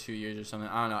for like 2 years or something.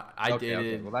 I don't know. I dated.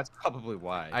 Okay. Well, that's probably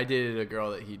why. I dated a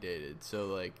girl that he dated, so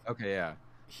like. Okay, yeah.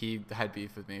 He had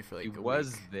beef with me for like. He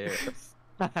was there.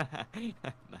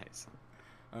 Nice.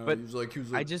 But he was like,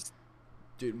 I just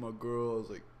dating my girl. I was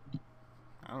like,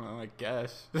 I don't know, I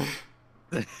guess.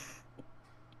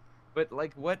 But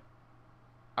like, what?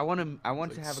 I want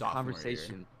to have a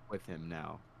conversation with him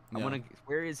now. I want to.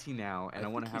 Where is he now? And I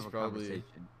want to have a conversation.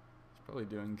 He's probably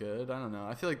doing good. I don't know.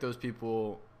 I feel like those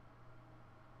people,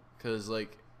 because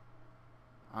like,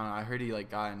 I don't know. I heard he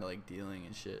like got into like dealing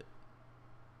and shit.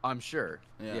 I'm sure.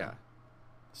 Yeah.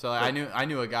 So like, I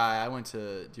knew a guy. I went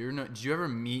to. Did you ever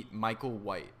meet Michael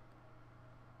White?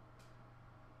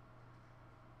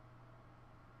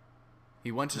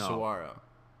 He went to Saguaro.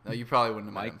 No, you probably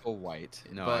wouldn't have met Michael White.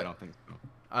 No, I don't think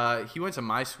so. He went to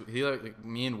my school. Like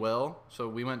me and Will. So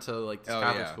we went to like this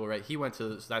Catholic school, right? He went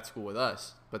to that school with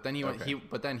us. But then he went.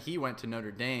 He went to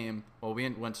Notre Dame. Well, we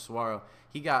went to Saguaro.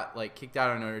 He got like kicked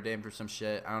out of Notre Dame for some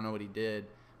shit. I don't know what he did.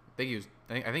 I think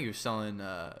he was selling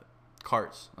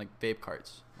carts, like vape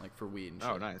carts, like for weed and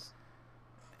shit. Oh, nice.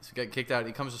 So he got kicked out.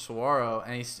 He comes to Saguaro,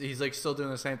 and he's like still doing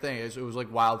the same thing. It was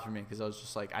like wild for me because I was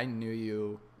just like, I knew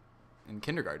you in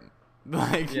kindergarten.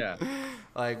 Like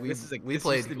we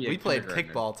played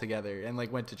kickball together and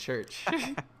like went to church.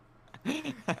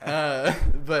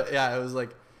 But yeah, it was like,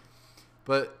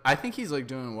 but I think he's like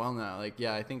doing well now. Like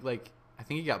I think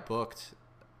he got booked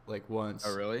like once.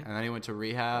 Oh really? And then he went to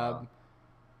rehab. Wow.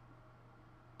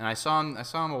 And I saw him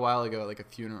a while ago at like a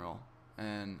funeral,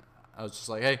 and I was just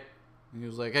like, hey. And he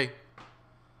was like, hey.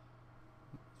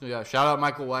 So yeah, shout out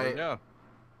Michael White. Yeah.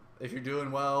 If you're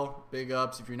doing well, big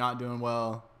ups. If you're not doing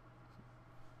well,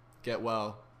 Get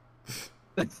well.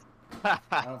 I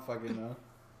don't fucking know.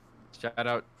 Shout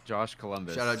out Josh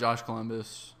Columbus. Shout out Josh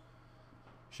Columbus.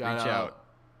 Reach out.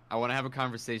 I want to have a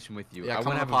conversation with you. Yeah, I come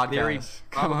want on to the have podcast. a very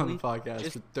Come on the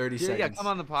podcast for 30 seconds. Yeah, come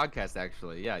on the podcast.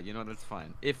 Actually, yeah, that's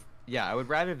fine. I would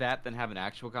rather that than have an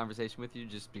actual conversation with you,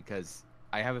 just because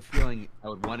I have a feeling I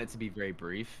would want it to be very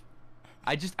brief.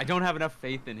 I don't have enough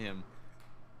faith in him.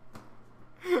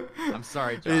 I'm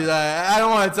sorry, Josh. He's like, I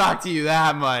don't want to talk to you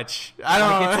that much. I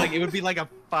don't. It's it would be like a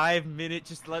 5-minute.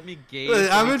 Just let me gauge.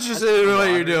 I'm interested in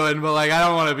what you're doing, but like I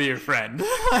don't want to be your friend.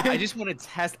 I just want to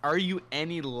test. Are you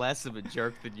any less of a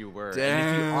jerk than you were? Damn.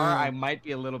 And if you are, I might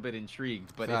be a little bit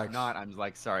intrigued. But Facts. if not, I'm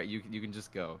like, sorry. You can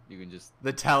just go. You can just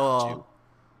the tell-all.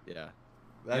 Yeah.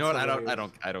 That's you know what?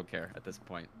 hilarious. I don't care at this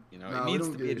point. You know, No,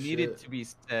 it needed to be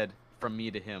said from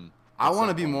me to him. I want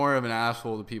to be more of an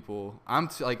asshole to people. I'm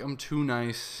too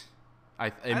nice.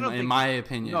 In my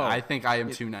opinion, no, I think I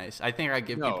am too nice. I think I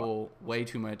give people way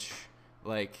too much,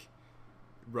 like,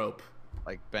 rope.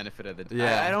 Like benefit of the doubt.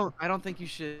 Yeah. I don't think you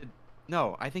should.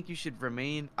 No, I think you should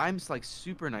remain. I'm like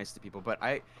super nice to people, but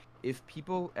if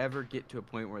people ever get to a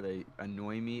point where they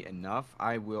annoy me enough,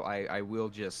 I will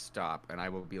just stop and I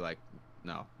will be like,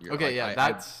 no. You're Okay, like, yeah,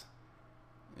 that's.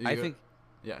 I think.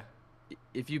 Yeah.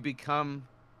 If you become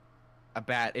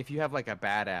if you have like a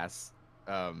badass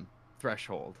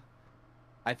threshold,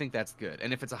 I think that's good.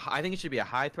 And if it's I think it should be a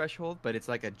high threshold, but it's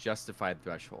like a justified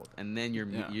threshold. And then you're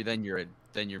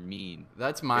mean.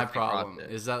 That's my problem.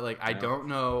 Is that like I don't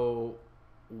know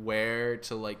where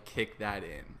to like kick that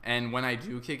in, and when I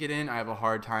do kick it in, I have a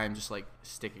hard time just like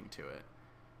sticking to it.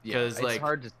 Yeah, it's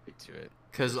hard to stick to it.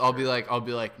 Because I'll be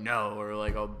like no, or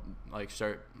like I'll like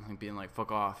start like being like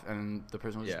fuck off, and the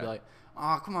person will just be like,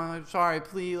 oh come on, I'm sorry,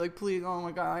 please, oh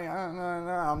my god,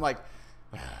 I'm like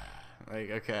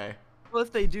okay. Well,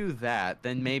 if they do that,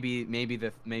 then maybe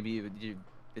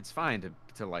it's fine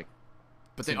to like.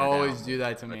 But they always do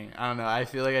that to me. I don't know. I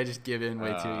feel like I just give in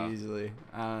way too easily.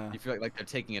 You feel like they're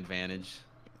taking advantage.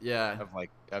 Yeah.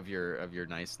 Of your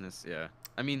niceness. Yeah.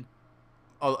 I mean.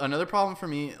 Oh, another problem for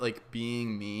me, like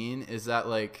being mean, is that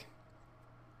like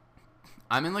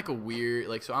I'm in like a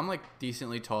weird so I'm like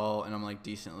decently tall and I'm like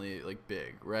decently like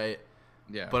big, right?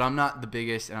 Yeah. But I'm not the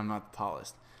biggest and I'm not the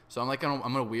tallest. So I'm like I'm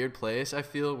in a weird place, I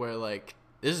feel, where like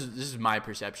this is my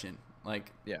perception,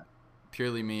 like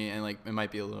purely me, and like it might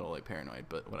be a little like paranoid,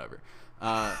 but whatever.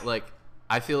 Like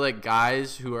I feel like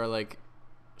guys who are like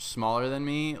smaller than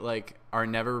me like are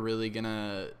never really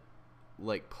gonna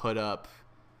like put up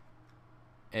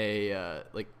a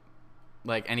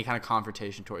like any kind of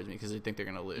confrontation towards me because they think they're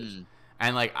gonna lose.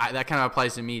 And like that kind of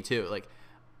applies to me too. Like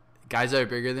guys that are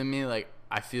bigger than me, like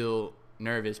I feel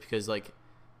nervous because like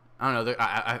I don't know.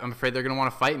 I'm afraid they're gonna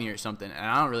want to fight me or something, and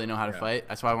I don't really know how to fight.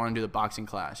 That's why I want to do the boxing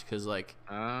class, because like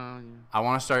I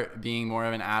want to start being more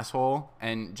of an asshole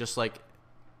and just like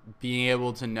being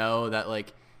able to know that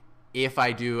like if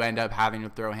I do end up having to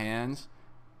throw hands,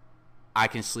 I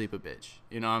can sleep a bitch.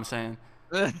 You know what I'm saying?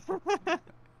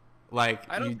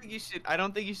 Like I don't think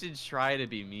you should try to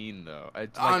be mean though.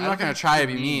 I'm not gonna try to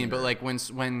be mean, but like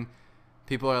when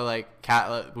people are like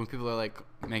when people are like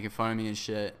making fun of me and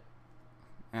shit.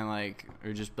 And like,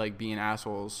 or just like being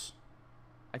assholes.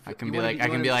 I can be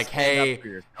like,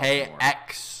 hey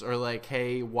X, or like,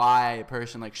 hey Y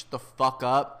person, like shut the fuck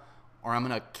up, or I'm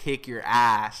gonna kick your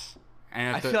ass.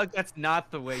 And I feel like that's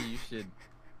not the way you should.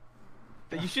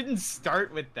 You shouldn't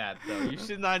start with that though. You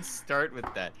should not start with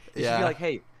that. You should be like,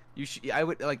 hey, I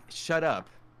would like shut up.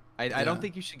 I don't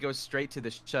think you should go straight to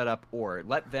the shut up or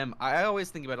let them. I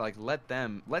always think about it like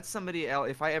let somebody else.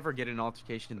 If I ever get in an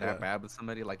altercation that bad with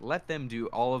somebody, like let them do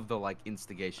all of the like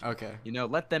instigation. Okay. You know,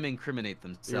 let them incriminate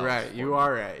themselves. You're right. You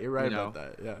are right. You're right about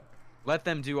that. Yeah. Let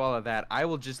them do all of that. I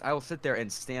will sit there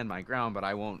and stand my ground, but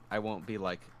I won't be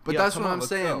like. But that's what I'm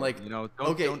saying. Like,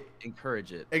 don't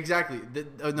encourage it. Exactly.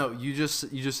 No, you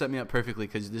just set me up perfectly,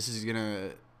 because this is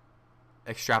gonna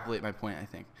extrapolate my point, I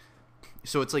think.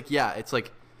 So it's like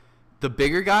the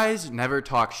bigger guys never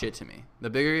talk shit to me.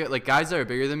 The bigger, like guys that are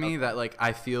bigger than me, that like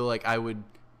I feel like I would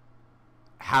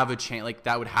have a chance, like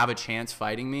that would have a chance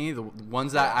fighting me. The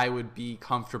ones that I would be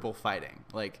comfortable fighting.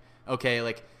 Like, okay,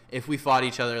 like if we fought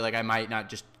each other, like I might not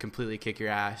just completely kick your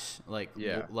ass. Like,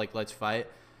 like let's fight.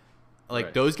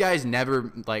 Like those guys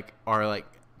never like are like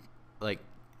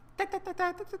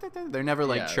they're never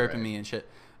like chirping me and shit.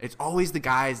 It's always the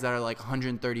guys that are like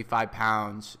 135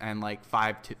 pounds and like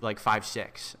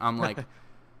 5'6". I'm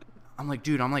like,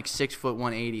 dude, I'm like 6 foot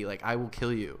 180. Like I will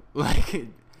kill you. Like,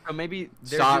 or maybe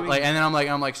stop. Like, and then I'm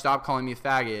like, stop calling me a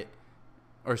faggot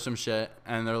or some shit.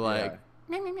 And they're like,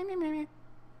 me.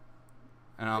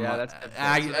 And And I'm Yeah, like, that's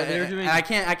and I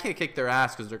can't kick their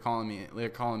ass because they're calling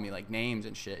me like names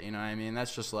and shit. You know what I mean?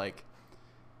 That's just like,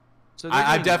 so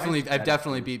I've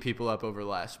definitely beat people up over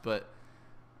less, but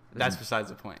that's besides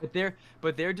the point.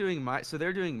 They're doing my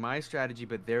strategy,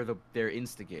 but they're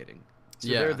instigating. So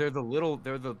Yeah. they're the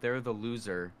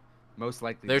loser, most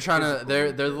likely. They're trying to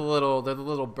they're the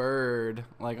little bird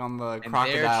like on the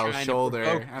crocodile's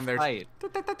shoulder, and they're fight.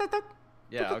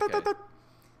 Yeah, okay.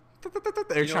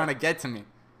 They're trying to get to me.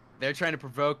 They're trying to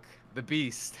provoke the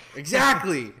beast.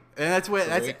 Exactly, and that's what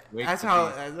Wake that's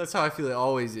how I feel it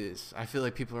always is. I feel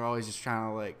like people are always just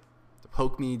trying to like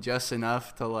poke me just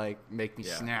enough to like make me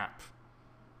snap,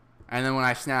 and then when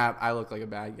I snap, I look like a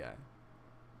bad guy.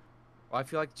 Well, I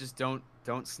feel like just don't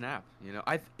snap.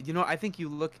 I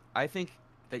think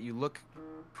that you look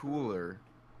cooler.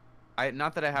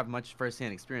 Not that I have much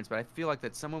firsthand experience, but I feel like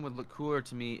that someone would look cooler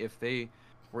to me if they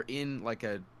were in like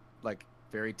a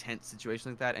very tense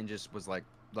situation like that and just was like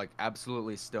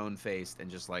absolutely stone faced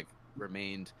and just like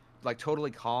remained like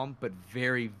totally calm but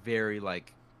very very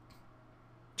like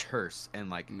terse and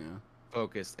like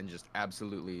focused and just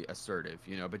absolutely assertive,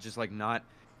 but just like not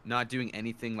doing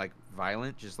anything like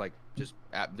violent, just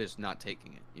not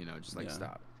taking it, just like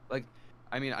stop. Like,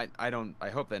 I mean, I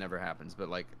hope that never happens, but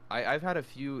like I've had a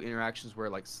few interactions where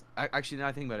like actually now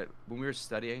I think about it, when we were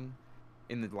studying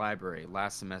in the library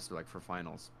last semester, like for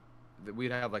finals,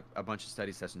 we'd have like a bunch of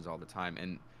study sessions all the time,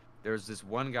 and there was this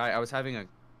one guy. I was having a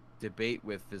debate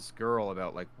with this girl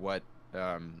about like what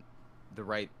the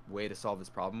right way to solve this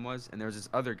problem was, and there was this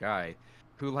other guy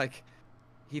who like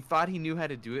he thought he knew how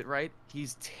to do it right.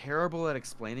 He's terrible at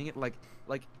explaining it, like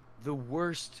the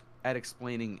worst at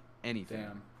explaining anything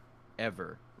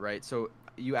ever, right? So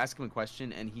you ask him a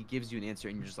question and he gives you an answer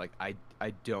and you're just like, I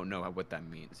don't know what that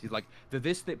means. He's like, put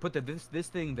this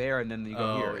thing there, and then you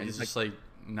go here, and he's just like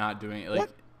not doing it. Like,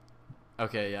 what?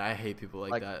 Okay, yeah, I hate people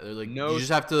like that. They're like, you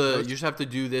just have to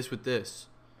do this with this.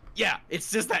 Yeah, it's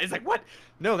just that. It's like, what?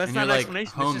 No, that's not an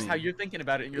explanation. It's just how you're thinking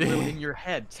about it in your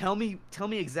head. Tell me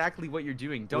exactly what you're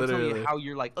doing. Don't tell me how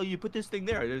you're like, oh, you put this thing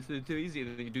there. It's too easy,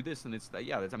 and then you do this, and it's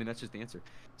that's just the answer.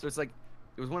 So it's like,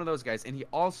 it was one of those guys, and he's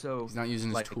not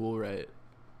using his tool right.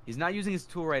 He's not using his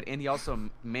tool right, and he also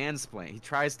mansplains. He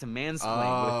tries to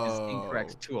mansplain with his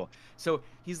incorrect tool. So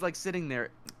he's like sitting there,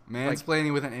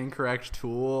 mansplaining with an incorrect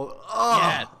tool.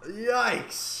 Oh,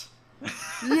 yikes!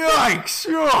 Yikes!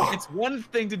 Oh. It's one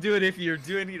thing to do it if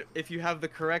you have the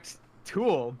correct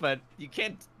tool, but you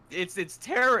can't. It's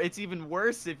terror. It's even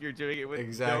worse if you're doing it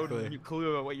with no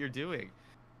clue about what you're doing.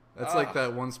 That's like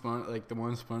that one spun. Like the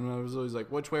one spun. I was always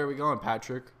like, "Which way are we going,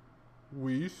 Patrick?"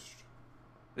 West.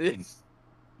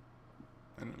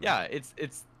 Yeah, it's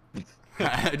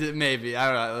maybe,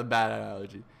 I don't know, a bad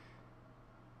analogy.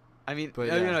 I mean, but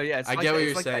it's I get what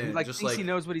you're saying. He like just thinks he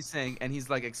knows what he's saying, and he's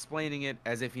like explaining it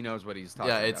as if he knows what he's talking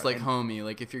about. Yeah, it's like homie.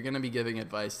 Like, if you're gonna be giving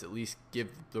advice, at least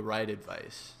give the right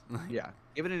advice. Yeah,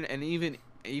 give it and even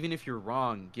if you're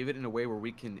wrong, give it in a way where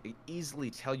we can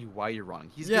easily tell you why you're wrong.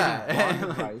 He's giving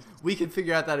wrong advice. We can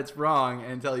figure out that it's wrong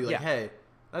and tell you like, hey,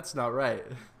 that's not right.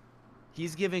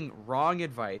 He's giving wrong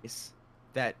advice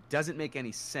that doesn't make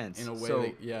any sense in a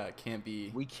way that it can't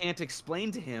be. We can't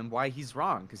explain to him why he's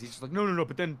wrong because he's just like, no,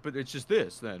 but it's just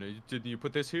this. Then did you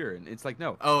put this here? And it's like,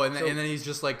 no. Oh, and then he's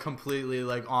just like completely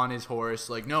like on his horse,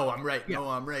 like, no, I'm right, no,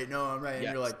 I'm right, no, I'm right, and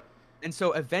you're like, and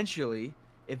so eventually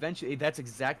that's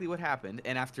exactly what happened.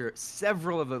 And after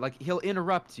several of the he'll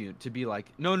interrupt you to be like,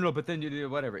 no, but then you do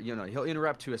whatever, he'll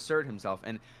interrupt to assert himself.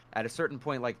 And at a certain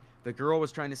point, like, the girl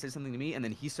was trying to say something to me, and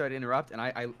then he started to interrupt, and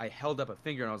I held up a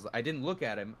finger, and I didn't look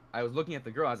at him. I was looking at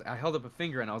the girl. I held up a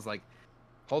finger, and I was like,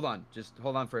 hold on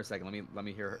for a second. Let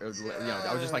me hear her. I was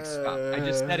just like, stop. I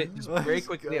just said it just very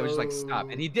quickly. I was just like,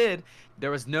 stop, and he did. There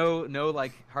was no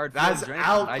like hard feelings or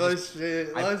anything. That's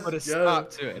shit. I put a stop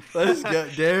to it. Let's go,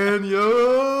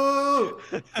 Daniel.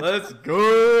 Let's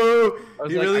go.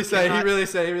 He really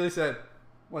said.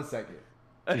 1 second.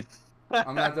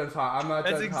 I'm not done talking.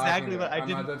 That's exactly what I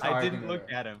didn't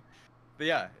look at him. But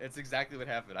yeah, it's exactly what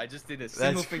happened. I just did a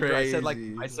single finger. Crazy.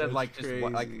 I said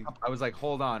I was like,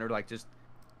 hold on, or like just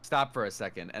stop for a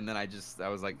second, and then I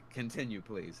was like, continue,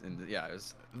 please. And yeah, it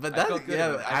was. But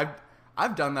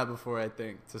I've done that before, I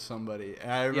think, to somebody.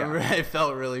 And I remember it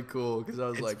felt really cool because I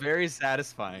was like, it's very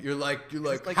satisfying. You're like,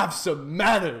 have some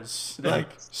manners, like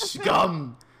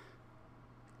scum.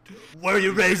 Were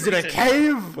you raised in a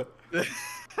cave?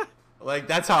 Like,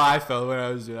 that's how I felt when I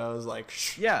was doing it. I was like,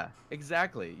 shh. Yeah,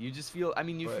 exactly. You just feel,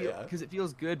 because it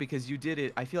feels good because you did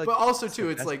it. I feel like, but also too,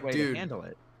 it's like, dude, handle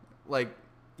it. Like,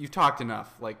 you've talked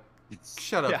enough. Like,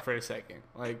 shut up for a second.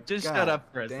 Like, just shut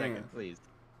up for a second, please.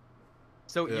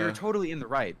 So you're Yeah. totally in the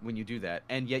right when you do that,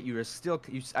 and yet you are still.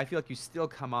 I feel like you still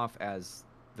come off as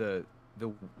the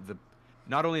the the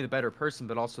not only the better person,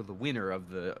 but also the winner of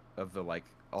the like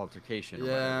altercation or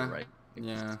whatever, Yeah. right? Like,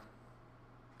 Yeah.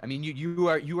 I mean, you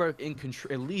are in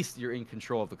control. At least you're in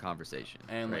control of the conversation,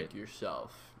 And right? like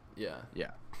yourself. Yeah.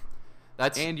 Yeah,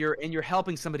 That's and you're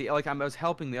helping somebody. Like I was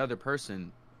helping the other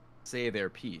person say their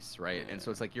piece, right? And so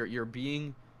yeah. it's like you're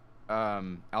being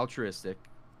altruistic,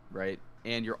 right?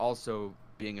 And you're also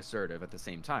being assertive at the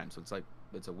same time. So it's like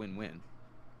it's a win-win.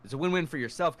 It's a win-win for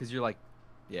yourself because you're like,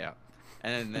 yeah,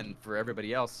 and then for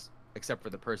everybody else, except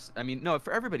for the person. I mean, no,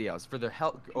 for everybody else, for the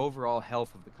overall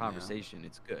health of the conversation,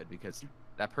 it's good because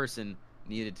that person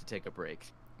needed to take a break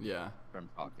Yeah. from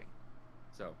talking.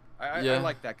 So I Yeah.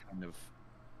 like that kind of.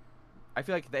 I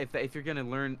feel like if you're gonna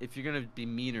learn, if you're gonna be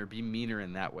meaner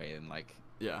in that way, and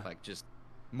Yeah. like just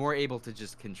more able to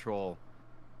just control.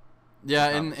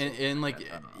 Yeah, the and conversation, like I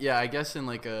don't know. yeah, I guess in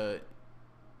like a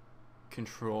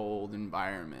controlled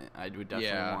environment, I would definitely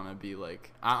Yeah. want to be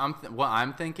like what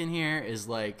I'm thinking here is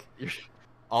like You're-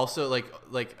 also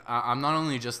I'm not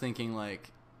only just thinking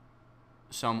like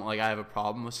I have a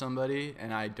problem with somebody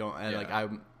and I don't and like Yeah.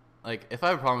 I'm like if I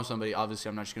have a problem with somebody, obviously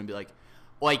I'm not just gonna be like,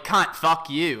 well, I can't fuck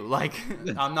you, like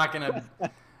I'm not gonna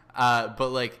but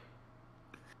like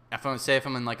if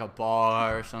I'm in like a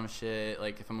bar or some shit,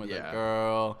 like if I'm with Yeah. a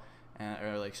girl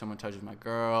or like someone touches my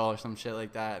girl or some shit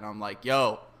like that, and I'm like,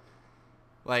 yo,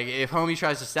 like if homie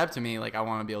tries to step to me, like I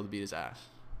want to be able to beat his ass.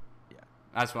 Yeah.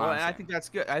 That's what Well, I'm and I saying. think that's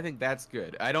good. I think that's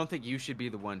good. I don't think you should be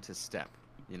the one to step.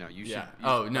 You know, you should. Yeah. You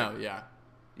Oh should, no. like, yeah.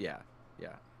 yeah. Yeah.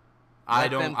 I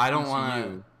Let don't. them I don't come to want to.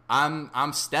 you.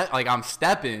 I'm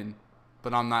stepping,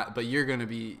 but I'm not. But you're gonna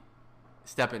be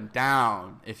stepping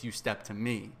down if you step to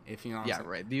me. If you know. What I'm Yeah, saying.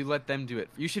 right. You let them do it.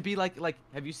 You should be like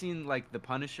have you seen like The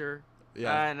Punisher?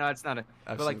 Yeah. No, it's not a.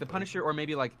 I've But like seen The The Punisher, or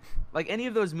maybe like any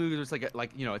of those movies. Where it's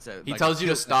like you know, it's a. He like tells a you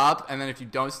to kill- stop, and then if you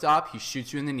don't stop, he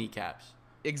shoots you in the kneecaps.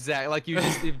 Exactly. Like you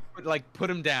just put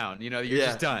him down. You know, you're Yeah.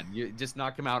 just done. You just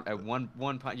knock him out at one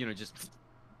punch. You know, just.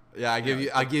 Yeah, I You give know, you.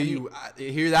 it's I like give any-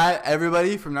 you. Hear that,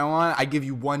 everybody? From now on, I give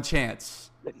you one chance,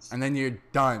 and then you're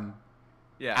done.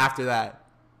 Yeah. After that,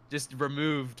 Just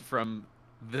removed from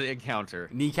the encounter.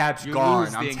 kneecaps You gone.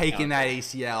 lose I'm the taking that encounter.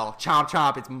 ACL. Chomp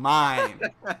chomp. It's mine.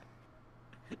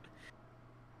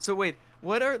 So wait,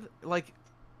 what are like?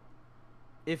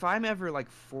 If I'm ever like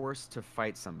forced to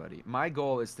fight somebody, my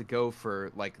goal is to go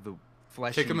for like the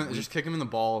fleshy. Just kick him in the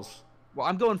balls. Well,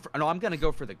 I'm going for no. I'm gonna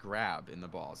go for the grab in the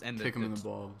balls and Kick him in the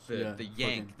balls. the Yeah,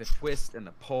 yank, fucking- the twist, and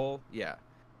the pull. Yeah,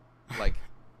 like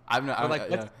I've not. but, like,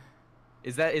 yeah. what's-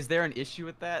 is there an issue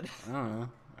with that? I don't know.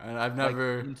 I've Like,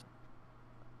 never.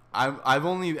 I've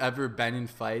only ever been in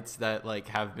fights that like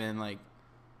have been like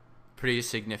pretty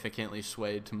significantly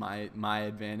swayed to my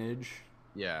advantage.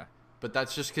 Yeah. But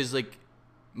that's just because like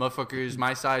motherfuckers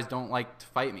my size don't like to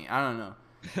fight me. I don't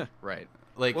know. Right.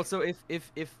 Like Well, so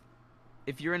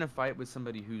if you're in a fight with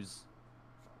somebody who's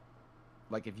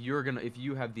like if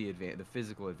you have the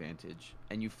physical advantage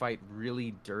and you fight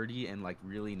really dirty and like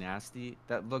really nasty,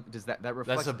 that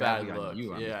reflects a bad badly look, on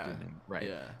you, I'm yeah, assuming, right?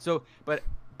 yeah. So, but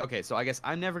okay, so I guess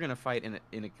I'm never gonna fight in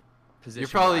a position.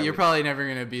 you're probably never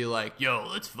gonna be like, yo,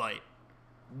 let's fight.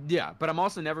 Yeah, but I'm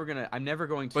never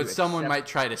going to. But someone accept- might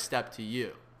try to step to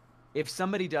you. If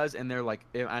somebody does and they're like,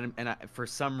 for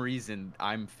some reason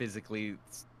I'm physically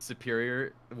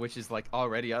superior, which is like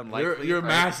already unlikely. You're right?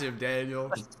 massive,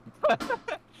 Daniel. Oh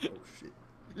shit.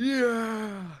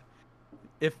 Yeah.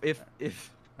 If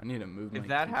I need to move. if my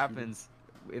that computer. happens,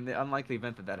 in the unlikely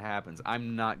event that happens,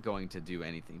 I'm not going to do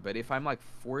anything. But if I'm like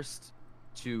forced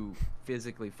to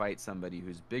physically fight somebody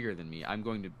who's bigger than me, I'm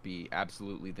going to be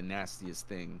absolutely the nastiest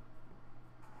thing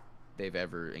they've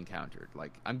ever encountered.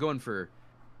 Like I'm going for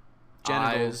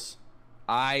genitals,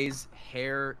 eyes,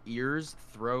 hair, ears,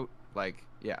 throat. Like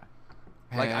yeah,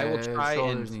 like I will Head, try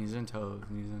shoulders, and knees and toes,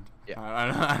 Yeah. I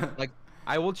don't know. like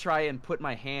I will try and put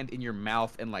my hand in your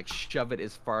mouth and like shove it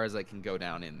as far as I can go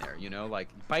down in there. You know, like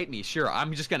bite me, sure.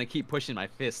 I'm just gonna keep pushing my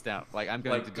fist out. Like I'm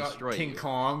going to destroy King you.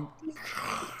 Kong.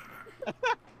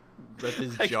 Rip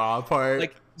his Like- jaw apart.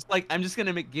 Like I'm just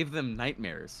gonna give them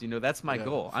nightmares. You know, that's my Yeah,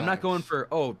 goal. I'm not going facts.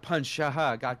 for punch,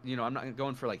 haha, got. You know, I'm not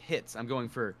going for like hits. I'm going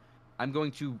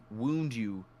to wound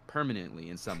you permanently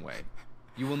in some way.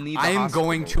 You will need. The I am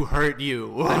going to hospital. hurt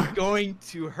you. I'm going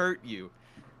to hurt you.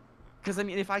 Because I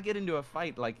mean, if I get into a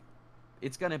fight, like,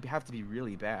 it's gonna have to be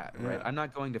really bad, right? Yeah. I'm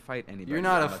not going to fight anybody. You're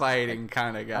not a unless- fighting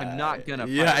kind of guy. I'm not gonna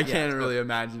Yeah, fight, I yeah, can't so- really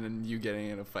imagine you getting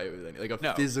in a fight with any like a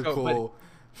No, so, physical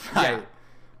but- fight.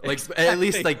 Like at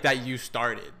least like that you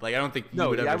started. Like I don't think you No,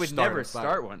 would ever I would start never a fight.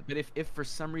 start one. But if for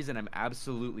some reason I'm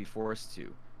absolutely forced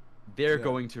to, they're Yeah.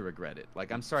 going to regret it.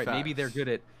 Like, I'm sorry, maybe they're Facts. good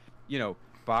at,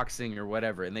 boxing or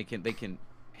whatever, and they can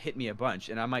hit me a bunch,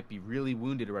 and I might be really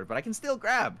wounded or whatever, but I can still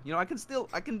grab. I can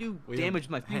do We have damage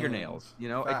with my fingernails.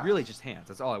 hands. Like really Facts. just hands.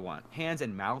 That's all I want. Hands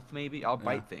and mouth, maybe. I'll Yeah.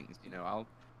 bite things.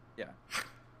 Yeah.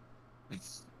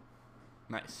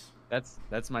 Nice.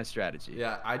 That's my strategy.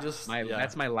 Yeah,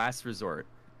 That's my last resort.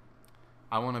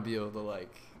 I want to be able to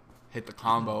like hit the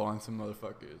combo on some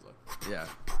motherfuckers. Like, Yeah.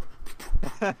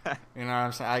 you know what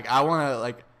I'm saying? Like,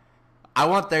 I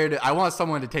want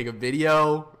someone to take a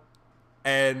video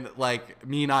and like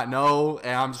me not know,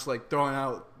 and I'm just like throwing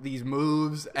out these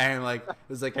moves, and like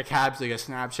there's like a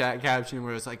Snapchat caption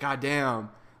where it's like, God damn,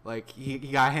 like he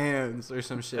got hands or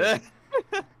some shit.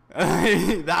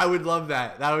 I would love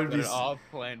that. That would be all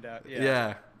planned out. Yeah.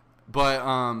 Yeah.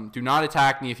 But do not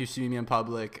attack me if you see me in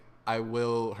public. I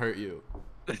will hurt you.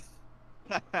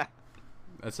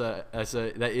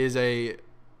 That is a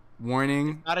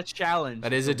warning. Not a challenge.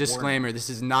 That is it's a disclaimer. warning. This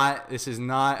is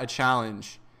not a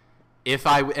challenge. If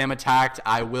I am attacked,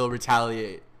 I will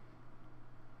retaliate.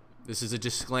 This is a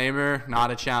disclaimer,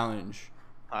 not a challenge.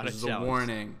 This is a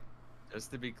warning.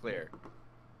 Just to be clear.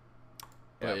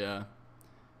 But yeah.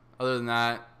 Other than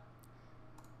that,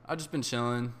 I've just been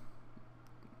chilling.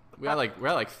 We're at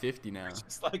like 50 now.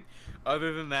 Just like,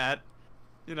 other than that,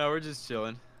 we're just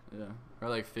chilling. Yeah. We're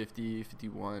at like 50,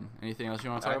 51. Anything else you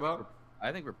want to talk about?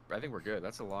 I think we're good.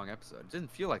 That's a long episode. It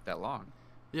didn't feel like that long.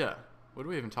 Yeah. What do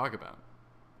we even talk about?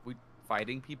 We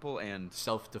fighting people and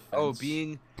Self-defense. Oh,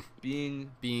 being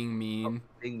mean.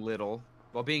 Being little.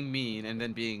 Well, being mean and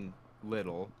then being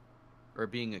little, or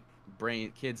being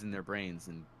kids in their brains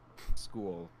in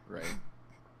school, right?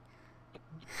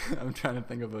 I'm trying to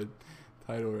think of a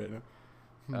title right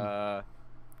now.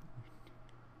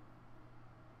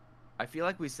 I feel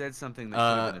like we said something that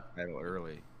should have been a title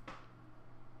early.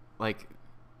 Like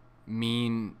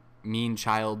mean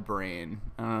child brain.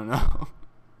 I don't know.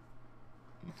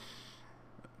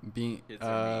 Being Kids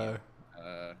are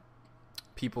mean.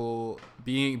 People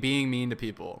being mean to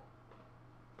people.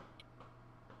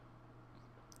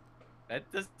 That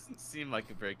doesn't seem like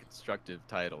a very constructive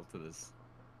title to this.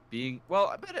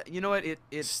 I bet you know what it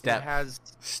has Step. It has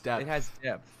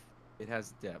depth. It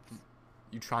has depth.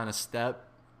 You trying to step?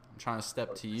 I'm trying to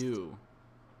step to you.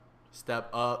 Step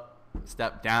up,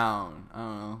 step down. I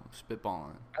don't know.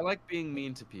 Spitballing. I like being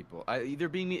mean to people.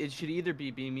 It should either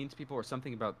be being mean to people or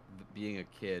something about being a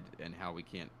kid and how we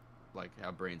can't, like,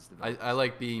 how brains develop. I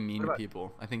like being mean to about-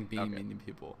 people. I think being Okay. mean to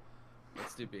people.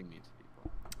 Let's do being mean to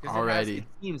people. 'Cause Alrighty. it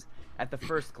seems at the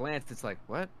first glance it's like,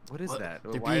 what is that?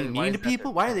 They're Why- being why mean is to that their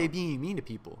people? Why are title? they being mean to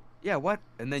people? Yeah, what?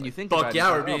 And then you think Fuck about yeah,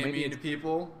 it. we're being maybe mean to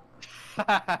people.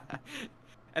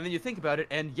 And then you think about it,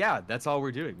 and yeah, that's all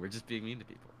we're doing. We're just being mean to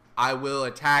people. I will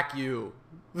attack you.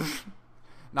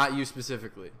 Not you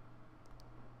specifically.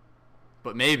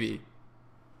 But maybe.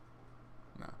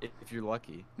 No. If you're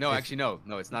lucky. No, actually, no,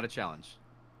 it's not a challenge.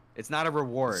 It's not a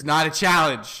reward. It's not a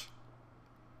challenge.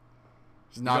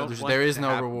 It's not, don't want there it is to no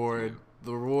happen to reward. you.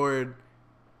 The reward,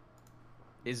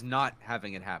 Is not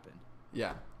having it happen.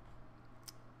 yeah,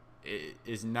 it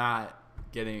is not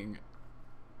getting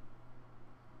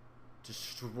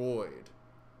destroyed.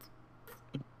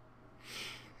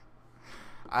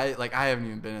 I haven't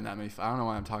even been in that many. I don't know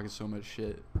why I'm talking so much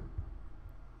shit.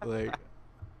 Like,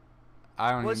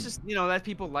 I don't. Well, it's even,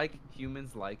 just that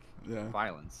humans like Yeah.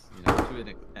 violence, to an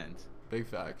extent. Big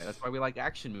facts. That's why we like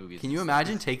action movies. Can and you stuff.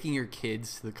 imagine taking your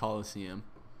kids to the Coliseum?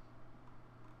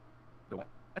 The what?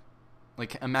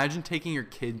 Like, imagine taking your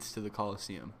kids to the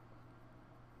Coliseum.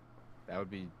 That would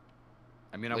be.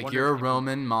 I mean, I Like, wonder you're a if people-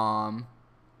 Roman mom.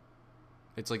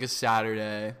 It's like a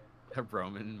Saturday. a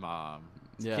Roman mom.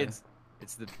 It's Yeah. Kids.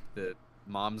 It's the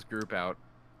mom's group out.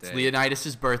 It's day.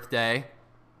 Leonidas' birthday.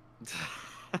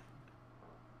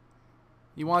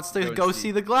 He wants to Go go see-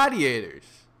 see the gladiators.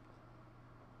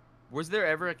 Was there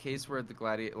ever a case where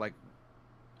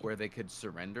where they could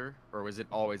surrender, or was it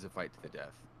always a fight to the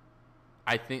death?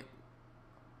 I think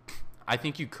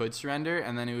you could surrender,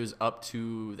 and then it was up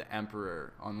to the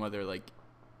emperor on whether like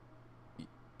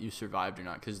you survived or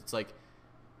not. Because it's like,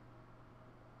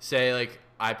 say like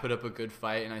I put up a good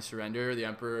fight and I surrender, the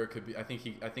emperor could be. I think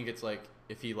it's like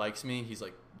if he likes me, he's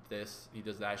like this. He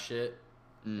does that shit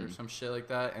or some shit like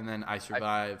that, and then I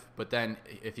survive. But then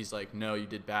if he's like, no, you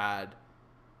did bad,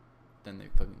 then they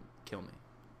fucking kill me.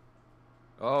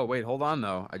 Oh, wait, hold on,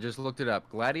 though. I just looked it up.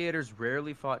 Gladiators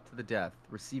rarely fought to the death.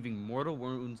 Receiving mortal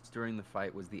wounds during the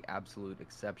fight was the absolute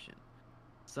exception.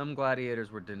 Some gladiators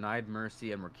were denied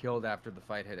mercy and were killed after the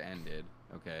fight had ended.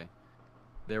 Okay.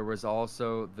 There was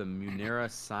also the Munera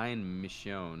Sign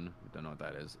Mission. Don't know what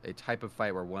that is. A type of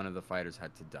fight where one of the fighters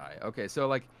had to die. Okay, so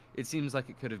like it seems like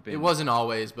it could have been. It wasn't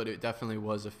always, but it definitely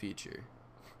was a feature.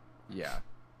 Yeah.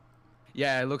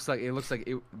 Yeah, it looks like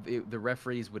the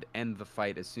referees would end the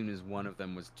fight as soon as one of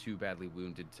them was too badly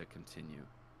wounded to continue.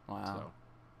 Wow. So.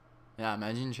 Yeah,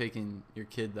 imagine shaking your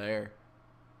kid there.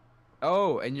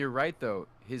 Oh, and you're right though.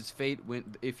 His fate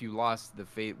went. If you lost, the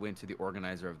fate went to the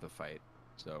organizer of the fight.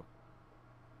 So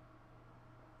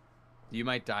you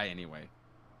might die anyway.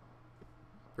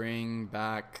 Bring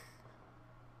back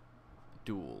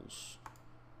duels.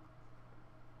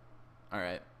 All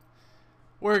right.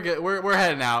 We're good. We're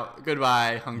heading out.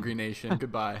 Goodbye, Hungry Nation.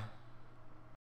 Goodbye.